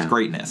Davis'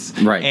 greatness.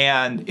 Right.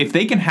 And if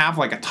they can have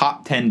a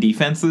top 10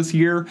 defense this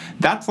year,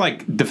 that's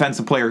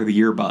defensive player of the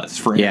year buzz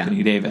for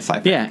Anthony Davis, I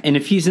think. Yeah, and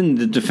if he's in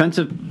the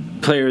defensive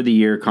player of the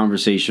year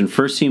conversation,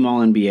 first team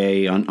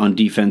All-NBA on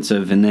defensive,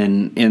 and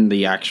then in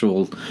the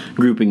actual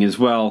grouping as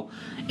well,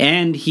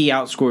 and he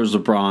outscores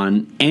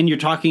LeBron, and you're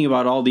talking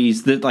about all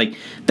these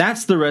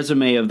that's the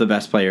resume of the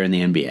best player in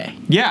the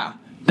NBA. Yeah.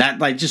 That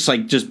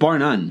just bar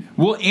none.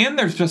 Well, and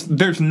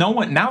there's no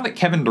one now that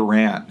Kevin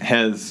Durant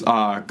has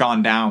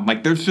gone down.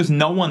 There's just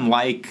no one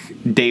like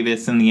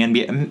Davis in the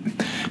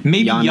NBA.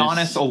 Maybe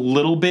Giannis a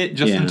little bit,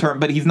 in terms,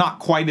 but he's not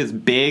quite as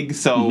big.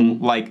 So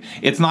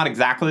it's not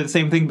exactly the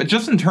same thing. But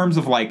just in terms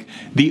of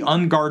the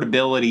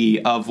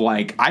unguardability of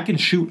I can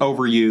shoot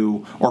over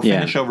you or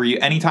finish over you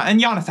anytime. And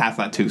Giannis has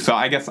that too. So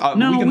I guess we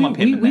can lump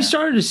him in there. We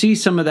started to see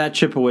some of that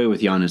chip away with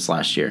Giannis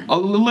last year. A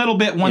little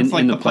bit once the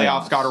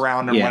playoffs got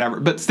around and whatever.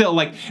 But still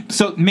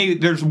so maybe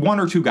there's one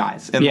or two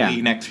guys in the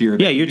league next year.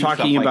 Yeah, you're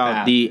talking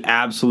about the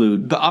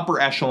upper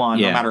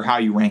echelon, no matter how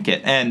you rank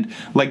it. And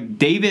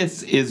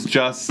Davis is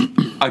just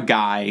a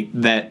guy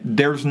that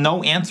there's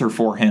no answer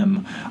for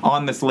him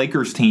on this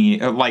Lakers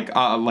team,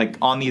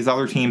 on these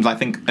other teams. I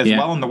think as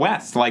well in the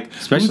West.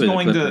 Especially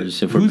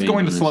who's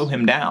going to slow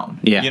him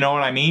down? Yeah. You know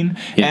what I mean?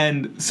 Yeah.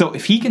 And so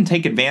if he can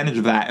take advantage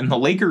of that, and the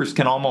Lakers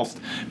can almost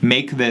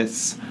make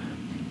this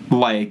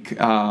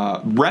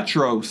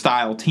retro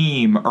style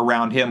team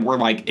around him where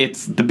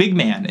it's the big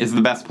man is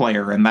the best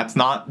player, and that's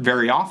not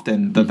very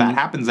often that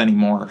happens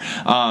anymore.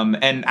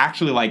 And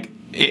actually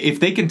if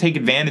they can take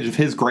advantage of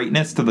his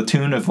greatness to the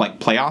tune of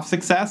playoff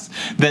success,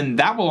 then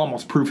that will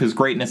almost prove his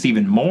greatness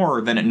even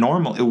more than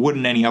it would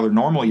in any other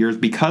normal years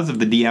because of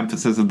the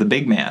de-emphasis of the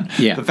big man.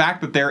 Yeah. The fact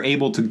that they're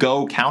able to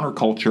go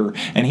counterculture,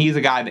 and he's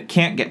a guy that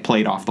can't get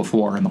played off the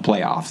floor in the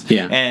playoffs.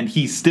 Yeah. And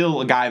he's still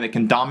a guy that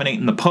can dominate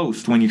in the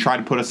post when you try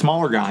to put a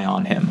smaller guy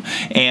on him.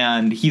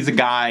 And he's a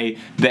guy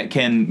that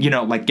can,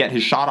 get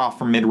his shot off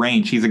from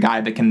mid-range. He's a guy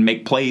that can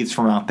make plays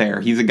from out there.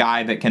 He's a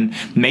guy that can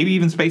maybe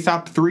even space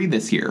out to three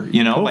this year.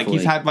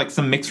 Hopefully. He's had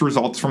some mixed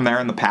results from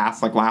there in the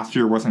past. Last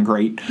year wasn't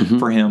great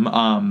for him.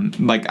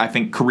 I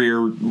think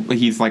career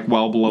he's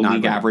well below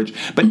league average.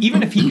 But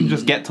even if he can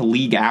just get to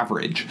league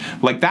average,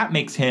 that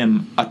makes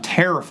him a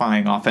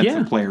terrifying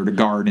offensive player to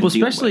guard. And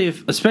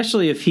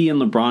especially if he and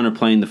LeBron are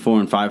playing the 4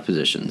 and 5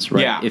 positions,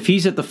 right? Yeah. If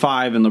he's at the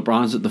 5 and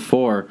LeBron's at the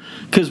 4,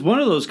 because one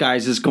of those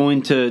guys is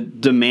going to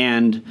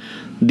demand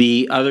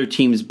the other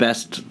team's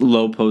best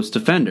low post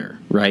defender,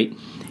 right?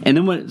 And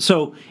then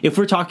so if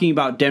we're talking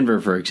about Denver,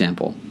 for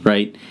example,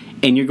 right,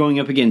 and you're going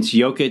up against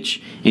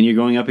Jokic and you're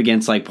going up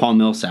against Paul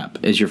Millsap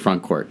as your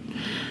front court,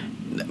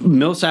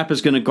 Millsap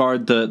is going to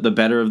guard the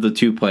better of the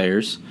two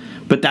players,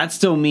 but that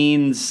still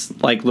means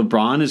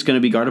LeBron is going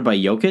to be guarded by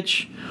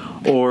Jokic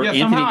or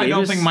Anthony Davis. I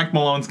don't think Mike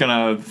Malone's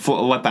going to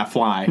let that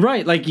fly.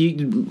 Right,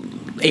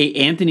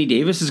 Anthony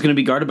Davis is going to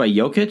be guarded by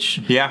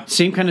Jokic. Yeah.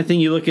 Same kind of thing.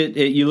 You look at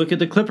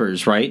the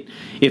Clippers, right?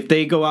 If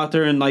they go out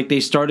there and they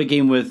start a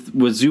game with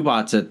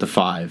Zubats at the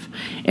 5,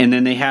 and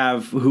then they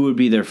have who would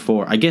be their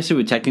 4? I guess it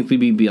would technically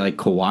be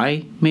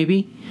Kawhi,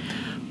 maybe.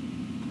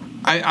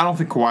 I don't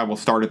think Kawhi will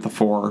start at the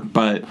 4,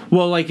 but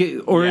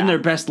in their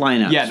best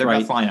lineups. Yeah, their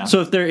right? best lineup.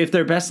 So if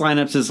their best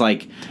lineups is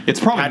it's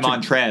probably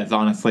Montrez,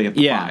 honestly, at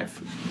the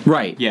 5.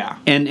 Right. Yeah.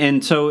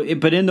 And so,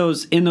 but in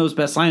those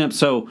best lineups,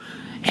 so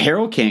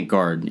Harold can't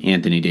guard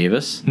Anthony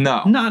Davis.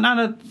 No. Not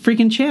a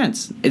freaking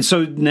chance. And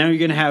so now you're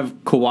going to have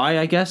Kawhi,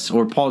 I guess,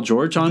 or Paul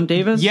George on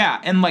Davis? Yeah,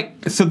 and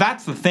so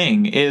that's the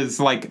thing is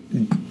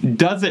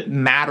does it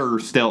matter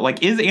still?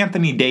 Is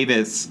Anthony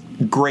Davis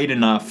great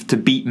enough to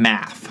beat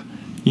math?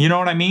 You know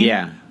what I mean?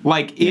 Yeah.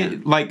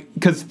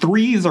 Because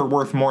threes are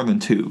worth more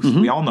than twos.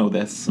 We all know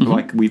this.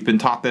 We've been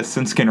taught this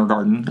since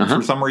kindergarten.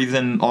 For some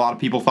reason, a lot of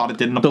people thought it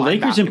didn't apply. The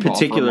Lakers in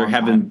particular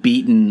have been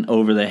beaten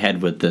over the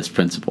head with this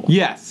principle.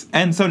 Yes,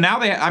 and so now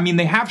they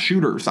have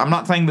shooters. I'm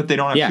not saying that they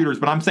don't have shooters,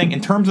 but I'm saying in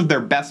terms of their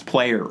best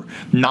player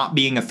not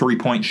being a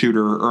 3-point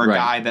shooter or a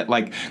guy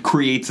that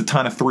creates a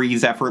ton of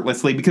threes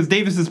effortlessly, because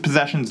Davis's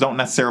possessions don't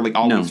necessarily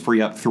always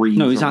free up threes.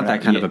 No, he's not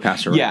that kind of a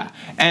passer. Right? Yeah,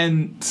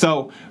 and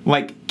so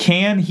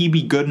can he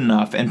be good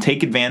enough and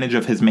take advantage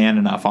of his man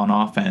enough on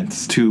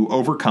offense to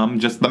overcome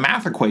just the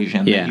math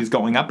equation that he's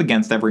going up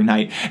against every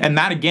night? And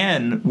that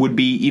again would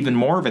be even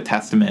more of a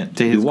testament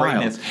to his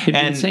greatness. It'd be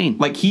insane.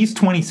 He's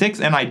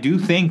 26, and I do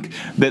think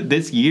that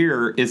this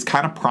year is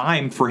kind of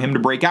primed for him to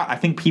break out. I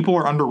think people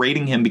are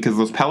underrating him because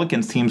those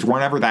Pelicans teams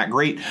weren't ever that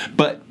great,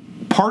 but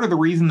part of the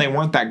reason they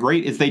weren't that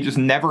great is they just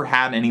never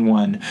had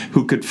anyone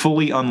who could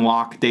fully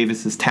unlock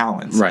Davis's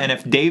talents. Right. And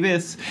if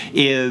Davis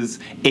is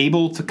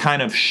able to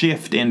kind of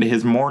shift into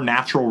his more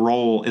natural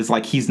role, is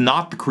he's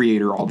not the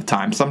creator all the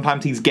time.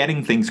 Sometimes he's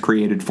getting things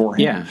created for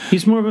him. Yeah,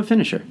 he's more of a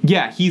finisher.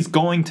 Yeah, he's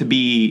going to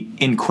be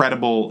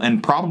incredible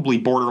and probably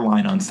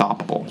borderline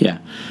unstoppable. Yeah.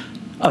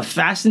 A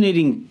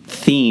fascinating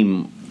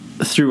theme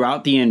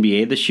throughout the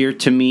NBA this year,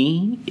 to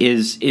me,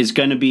 is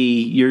going to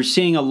be you're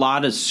seeing a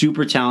lot of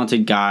super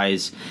talented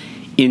guys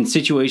in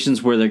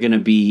situations where they're going to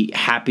be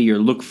happy or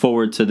look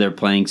forward to their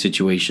playing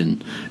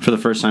situation for the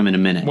first time in a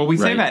minute. Well, we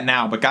say that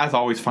now, but guys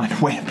always find a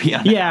way to be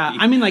unhappy.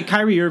 Yeah,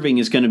 Kyrie Irving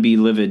is going to be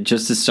livid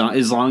just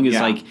as long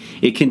as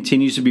it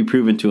continues to be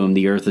proven to him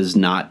the earth is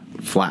not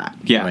flat.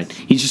 Yeah, right.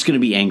 He's just going to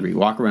be angry,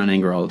 walk around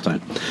angry all the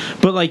time.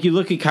 But you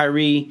look at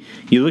Kyrie,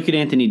 you look at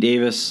Anthony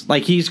Davis,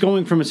 he's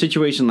going from a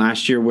situation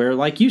last year where,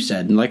 like you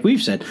said, and like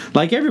we've said,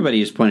 like everybody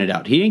has pointed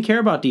out, he didn't care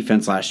about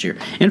defense last year,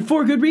 and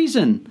for good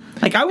reason.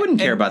 I wouldn't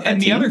care about that.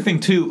 And team. The other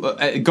thing too,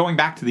 going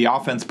back to the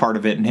offense part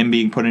of it and him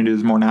being put into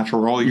his more natural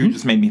role, you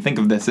just made me think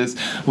of this is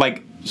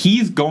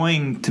he's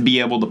going to be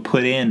able to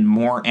put in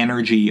more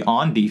energy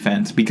on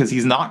defense because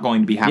he's not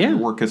going to be having to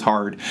work as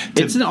hard.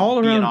 It's an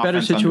all-around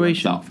better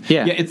situation.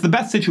 Yeah, it's the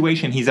best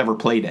situation he's ever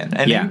played in,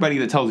 and anybody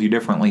that tells you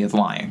differently is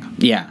lying.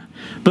 Yeah.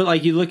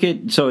 But you look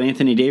at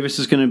Anthony Davis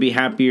is going to be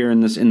happier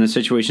in the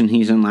situation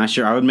he's in last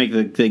year. I would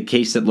make the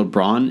case that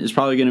LeBron is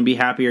probably going to be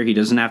happier. He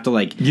doesn't have to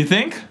you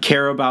think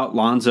care about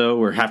Lonzo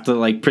or have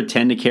to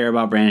pretend to care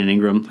about Brandon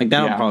Ingram.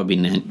 That would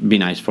probably be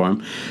nice for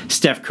him.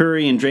 Steph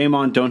Curry and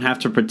Draymond don't have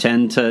to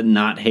pretend to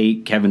not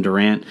hate Kevin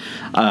Durant.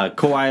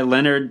 Kawhi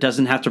Leonard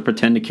doesn't have to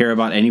pretend to care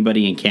about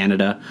anybody in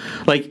Canada.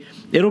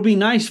 It'll be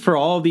nice for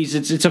all of these.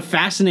 It's a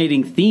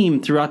fascinating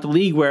theme throughout the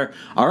league where,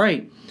 all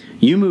right,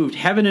 you moved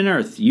heaven and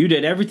earth. You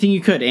did everything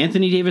you could.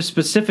 Anthony Davis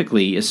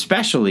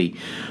especially,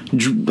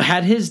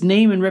 had his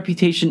name and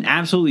reputation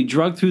absolutely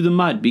drugged through the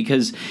mud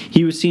because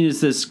he was seen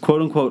as this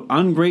quote-unquote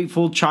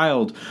ungrateful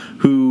child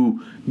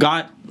who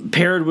got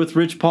paired with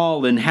Rich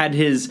Paul and had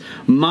his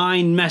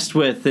mind messed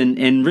with,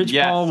 and Rich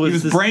Paul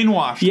was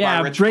brainwashed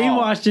by Rich Paul.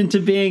 Brainwashed into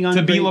being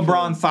ungrateful. To be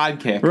LeBron's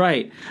sidekick.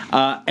 Right.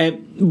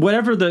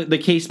 Whatever the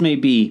case may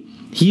be,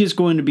 he is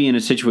going to be in a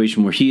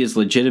situation where he is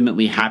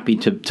legitimately happy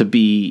to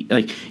be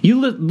you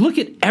look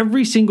at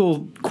every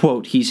single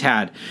quote he's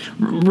had.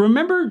 Do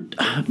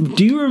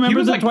you remember? He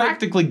was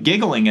practically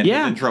giggling at his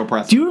intro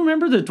presser. Do you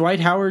remember the Dwight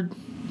Howard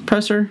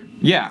presser?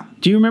 Yeah.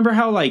 Do you remember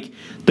how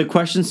the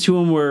questions to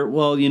him were,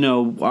 well,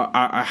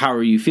 how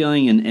are you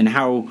feeling and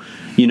how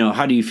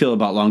do you feel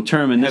about long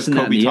term and this and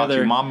that and the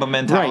other? Mamba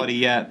mentality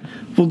yet?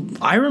 Well,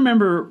 I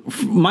remember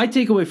my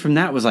takeaway from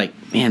that was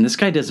man, this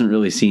guy doesn't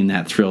really seem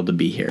that thrilled to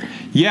be here.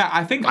 Yeah,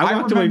 I think I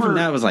walked away from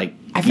that was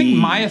I think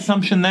my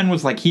assumption then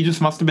was he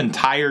just must have been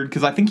tired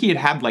because I think he had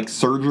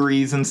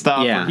surgeries and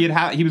stuff.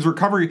 Yeah. He was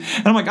recovering,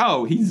 and I'm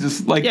oh, he's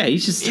just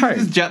he's just tired.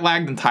 He's just jet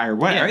lagged and tired.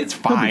 Whatever, it's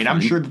fine.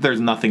 I'm sure that there's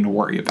nothing to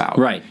worry about.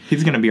 Right.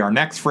 He's going to be our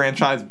next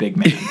franchise big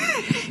man.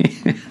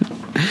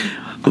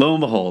 Lo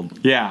and behold.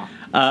 Yeah.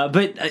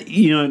 But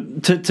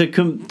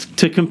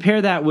to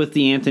compare that with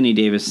the Anthony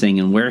Davis thing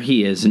and where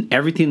he is and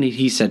everything that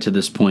he said to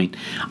this point,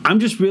 I'm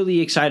just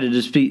really excited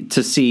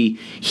to see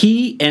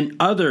he and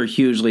other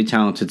hugely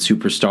talented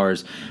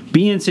superstars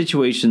be in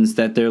situations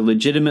that they're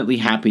legitimately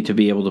happy to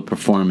be able to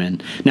perform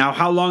in. Now,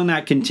 how long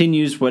that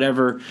continues,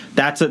 whatever,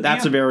 that's a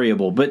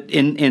variable. But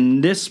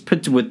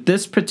with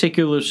this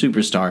particular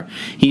superstar,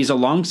 he's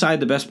alongside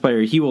the best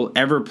player he will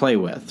ever play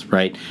with.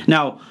 Right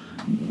now.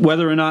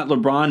 Whether or not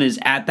LeBron is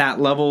at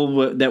that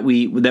level that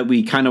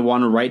we kind of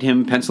want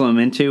to pencil him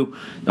into,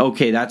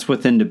 okay, that's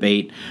within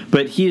debate.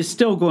 But he is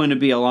still going to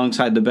be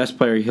alongside the best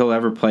player he'll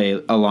ever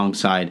play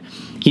alongside.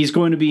 He's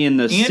going to be in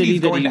the city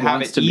he's that going he to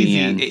have wants it to be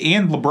in. easy,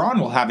 and LeBron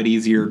will have it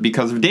easier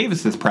because of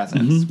Davis's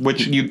presence,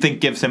 which you'd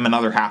think gives him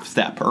another half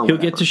step. Or He'll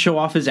get to show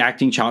off his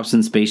acting chops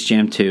in Space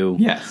Jam 2.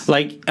 Yes.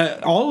 Like,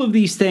 all of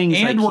these things.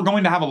 And like, we're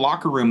going to have a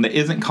locker room that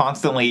isn't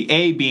constantly,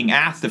 A, being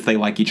asked if they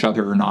like each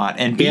other or not,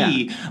 and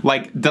B,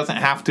 like, doesn't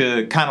have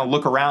to kind of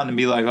look around and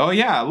be like, oh,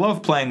 yeah, I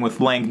love playing with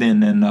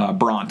Langdon and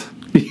Bront.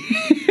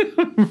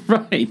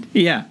 Right,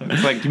 yeah.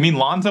 It's like, you mean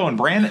Lonzo and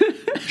Brandon?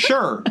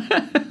 Sure.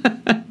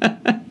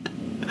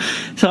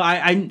 So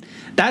I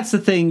that's the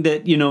thing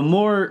that,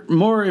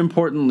 more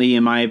importantly,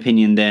 in my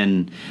opinion,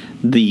 than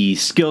the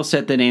skill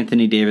set that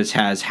Anthony Davis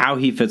has, how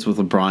he fits with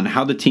LeBron,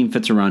 how the team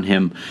fits around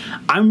him.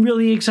 I'm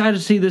really excited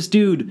to see this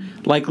dude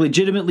like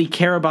legitimately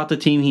care about the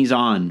team he's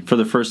on for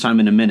the first time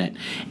in a minute.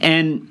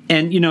 And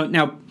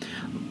now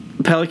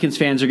Pelicans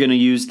fans are going to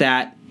use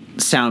that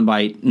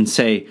soundbite and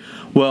say,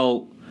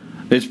 well,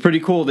 it's pretty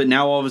cool that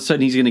now all of a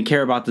sudden he's going to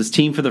care about this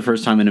team for the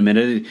first time in a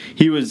minute.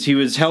 He was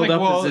held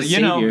up as a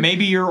savior.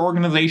 Maybe your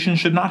organization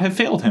should not have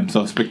failed him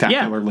so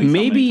spectacularly so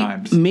many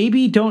times.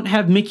 Maybe don't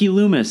have Mickey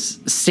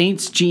Loomis,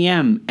 Saints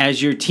GM,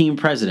 as your team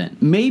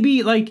president. Maybe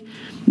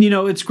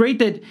it's great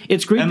that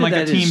and like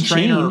that a team has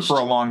trainer changed. for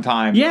a long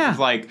time. Yeah,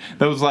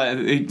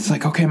 it's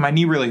like okay, my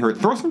knee really hurt.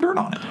 Throw some dirt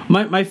on it.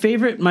 My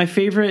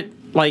favorite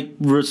like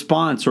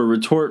response or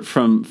retort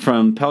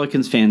from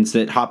Pelicans fans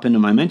that hop into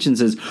my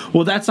mentions is,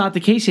 well, that's not the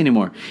case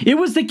anymore. It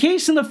was the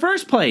case in the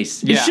first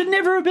place. It should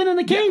never have been in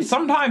the case. Yeah,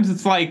 sometimes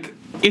it's like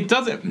it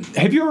doesn't.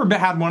 Have you ever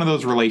had one of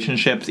those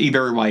relationships,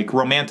 either like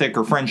romantic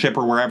or friendship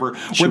or wherever?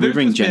 Should we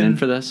bring Jen in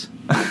for this?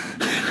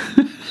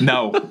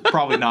 No,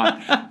 probably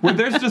not. Where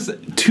there's just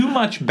too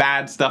much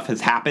bad stuff has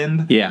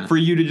happened for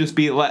you to just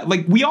be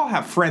like we all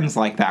have friends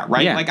like that,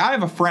 right? Yeah. Like I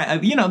have a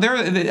friend,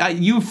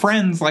 you have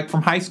friends like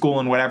from high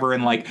school and whatever,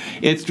 and like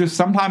it's just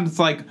sometimes it's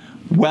like,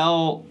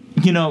 well,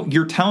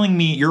 you're telling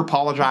me you're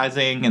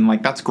apologizing and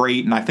like that's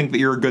great and I think that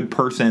you're a good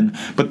person,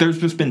 but there's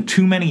just been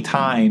too many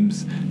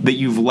times that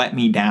you've let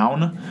me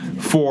down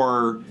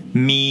for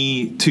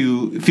me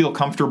to feel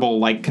comfortable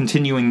like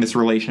continuing this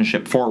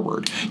relationship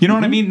forward. You know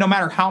what I mean? No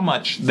matter how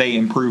much they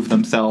improve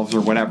themselves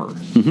or whatever.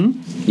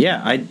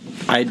 Yeah,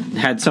 I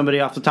had somebody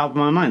off the top of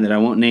my mind that I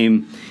won't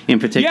name in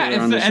particular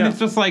on the show. And it's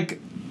just like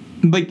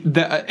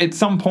at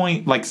some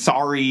point, like,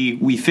 sorry,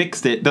 we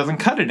fixed it doesn't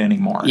cut it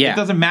anymore. Yeah. It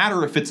doesn't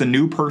matter if it's a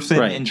new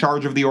person in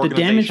charge of the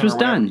organization. The damage was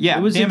done.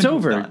 Yeah, it's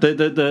over.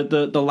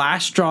 The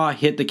last straw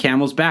hit the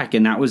camel's back,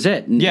 and that was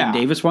it. And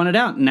Davis wanted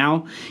out.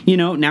 Now,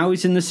 now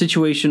he's in the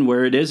situation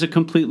where it is a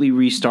completely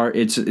restart.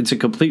 It's a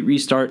complete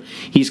restart.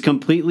 He's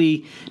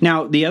completely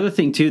now. The other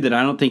thing too that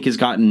I don't think has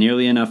gotten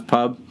nearly enough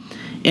pub,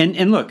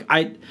 and look,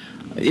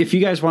 if you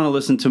guys want to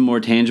listen to more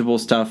tangible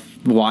stuff,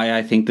 why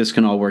I think this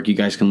can all work, you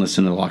guys can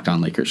listen to the Locked On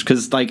Lakers,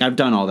 because like I've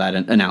done all that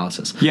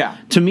analysis. Yeah.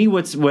 To me,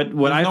 what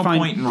There's I no find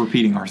point in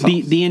repeating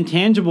ourselves. The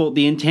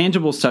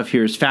intangible stuff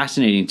here is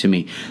fascinating to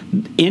me.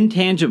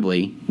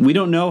 Intangibly, we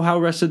don't know how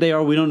rested they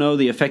are. We don't know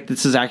the effect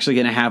this is actually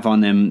going to have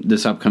on them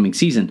this upcoming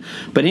season.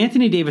 But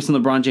Anthony Davis and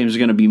LeBron James are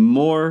going to be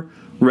more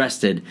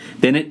rested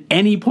than at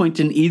any point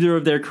in either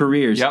of their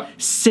careers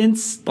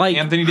since like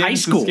Anthony high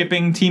Davis school. is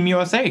skipping Team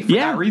USA for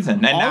that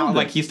reason, and now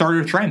like he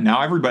started a trend.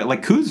 Now everybody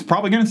like Kuz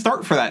probably going to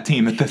start for that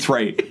team at this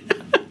rate.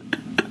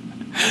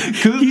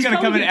 Kuz is going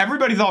to come in.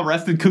 Everybody's all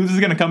rested. Kuz is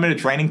going to come into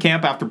training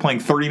camp after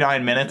playing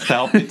 39 minutes to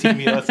help the Team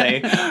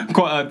USA,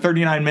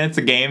 39 minutes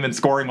a game and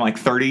scoring like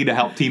 30 to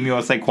help Team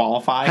USA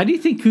qualify. How do you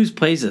think Kuz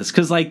plays this?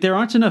 Because like there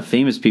aren't enough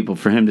famous people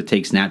for him to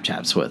take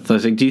Snapchats with. I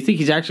was like, do you think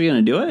he's actually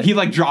going to do it? He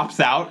like drops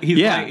out.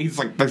 He's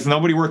like, there's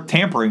nobody worth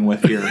tampering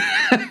with here.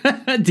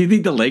 Do you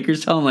think the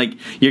Lakers tell him like,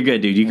 you're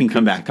good, dude? You can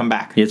come back. Come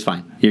back. It's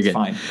fine. You're good.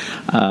 Fine.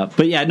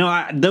 But yeah,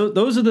 no.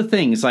 Those are the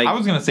things. Like I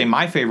was going to say,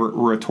 my favorite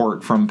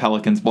retort from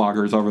Pelicans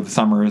bloggers over the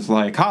summer is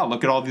like,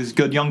 look at all these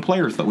good young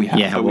players that we have.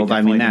 Yeah, well,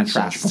 I mean, that's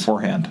trash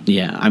beforehand.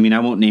 Yeah, I mean, I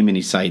won't name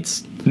any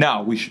sites.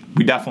 No, we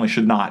definitely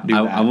should not do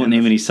that. I won't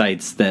name any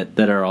sites that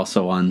are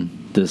also on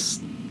this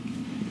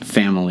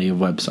family of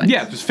websites.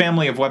 Yeah, just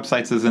family of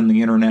websites as in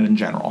the internet in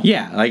general.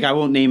 Yeah, like I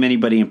won't name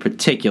anybody in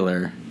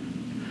particular.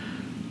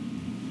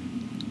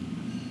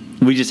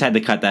 We just had to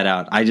cut that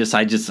out. I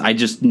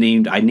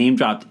name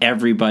dropped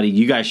everybody.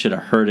 You guys should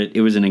have heard it.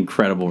 It was an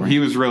incredible rant. He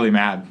was really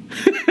mad.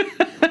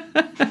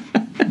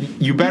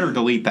 You better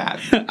delete that.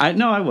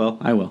 I will.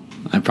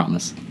 I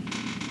promise.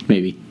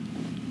 Maybe.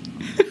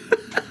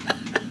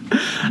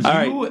 All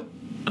right.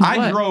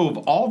 I drove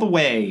all the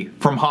way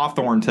from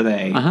Hawthorne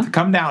today to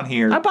come down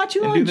here. I bought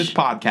you lunch. And do this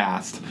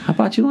podcast. I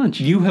bought you lunch.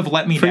 You have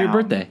let me for down your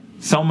birthday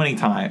so many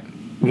times.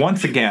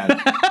 Once again.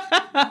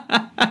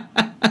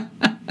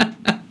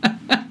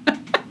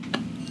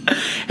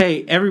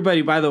 Hey,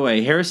 everybody, by the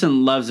way,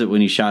 Harrison loves it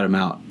when you shout him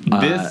out.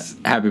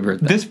 Happy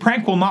birthday. This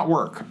prank will not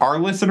work. Our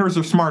listeners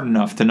are smart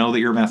enough to know that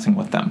you're messing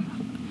with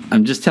them.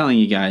 I'm just telling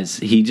you guys,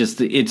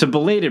 it's a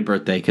belated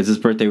birthday because his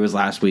birthday was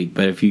last week.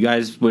 But if you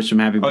guys wish him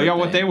happy birthday. Oh, yeah,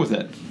 what day was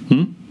it?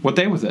 What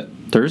day was it?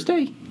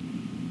 Thursday?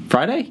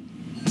 Friday?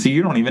 See,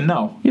 you don't even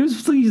know. It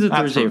was either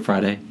Thursday or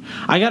Friday.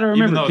 I got to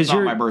remember because it's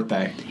not my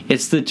birthday.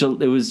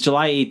 It was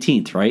July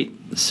 18th, right?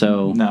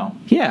 So No.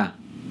 Yeah,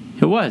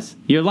 it was.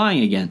 You're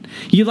lying again.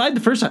 You lied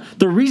the first time.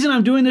 The reason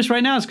I'm doing this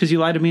right now is because you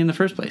lied to me in the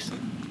first place.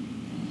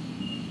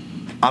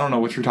 I don't know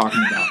what you're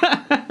talking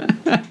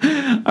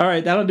about. All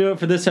right, that'll do it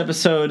for this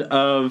episode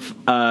of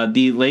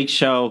the Lake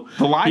Show.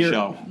 The Lie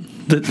Show.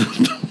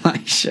 The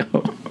Lie Show.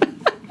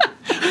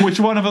 Which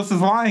one of us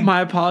is lying?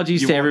 My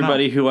apologies You to won't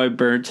everybody know. who I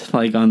burnt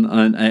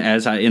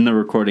in the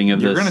recording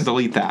of You're this. going to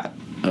delete that.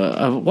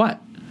 Of what?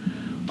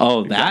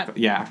 Oh, that?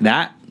 Exactly. Yeah.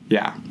 That?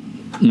 Yeah.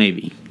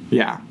 Maybe.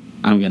 Yeah.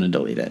 I'm going to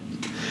delete it.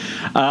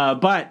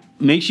 But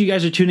make sure you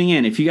guys are tuning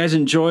in. If you guys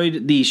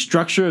enjoyed the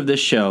structure of this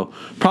show,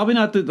 probably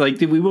not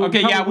we will.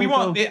 Okay, yeah, we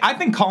won't. I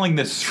think calling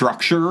this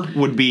structure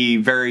would be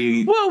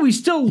very. Well, we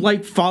still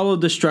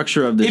followed the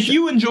structure of this. If show.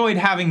 you enjoyed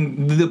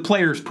having the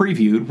players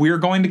previewed, we are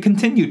going to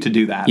continue to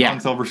do that on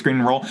Silver Screen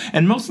and Roll.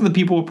 And most of the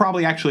people will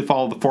probably actually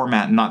follow the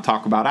format and not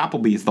talk about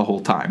Applebee's the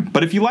whole time.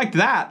 But if you liked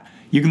that,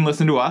 you can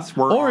listen to us.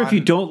 If you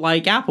don't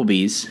like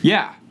Applebee's,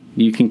 yeah,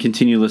 you can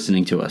continue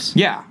listening to us.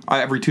 Yeah,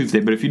 every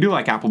Tuesday. But if you do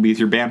like Applebee's,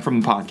 you're banned from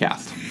the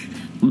podcast.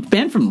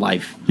 Banned from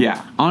life.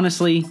 Yeah.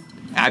 Honestly.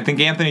 I think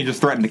Anthony just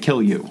threatened to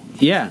kill you.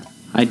 Yeah,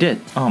 I did.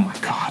 Oh my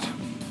God.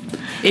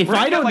 If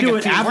I don't do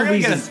it,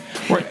 Applebee's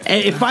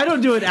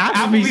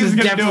is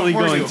definitely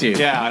going to.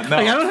 Yeah, no.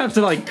 I don't have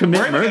to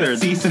commit murder.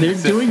 They're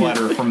doing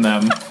letter from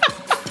them.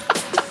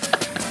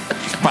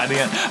 By the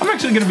end, I'm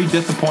actually going to be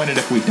disappointed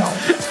if we don't.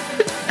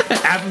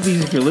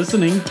 Applebee's, if you're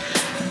listening,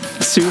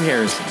 sue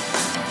Harrison.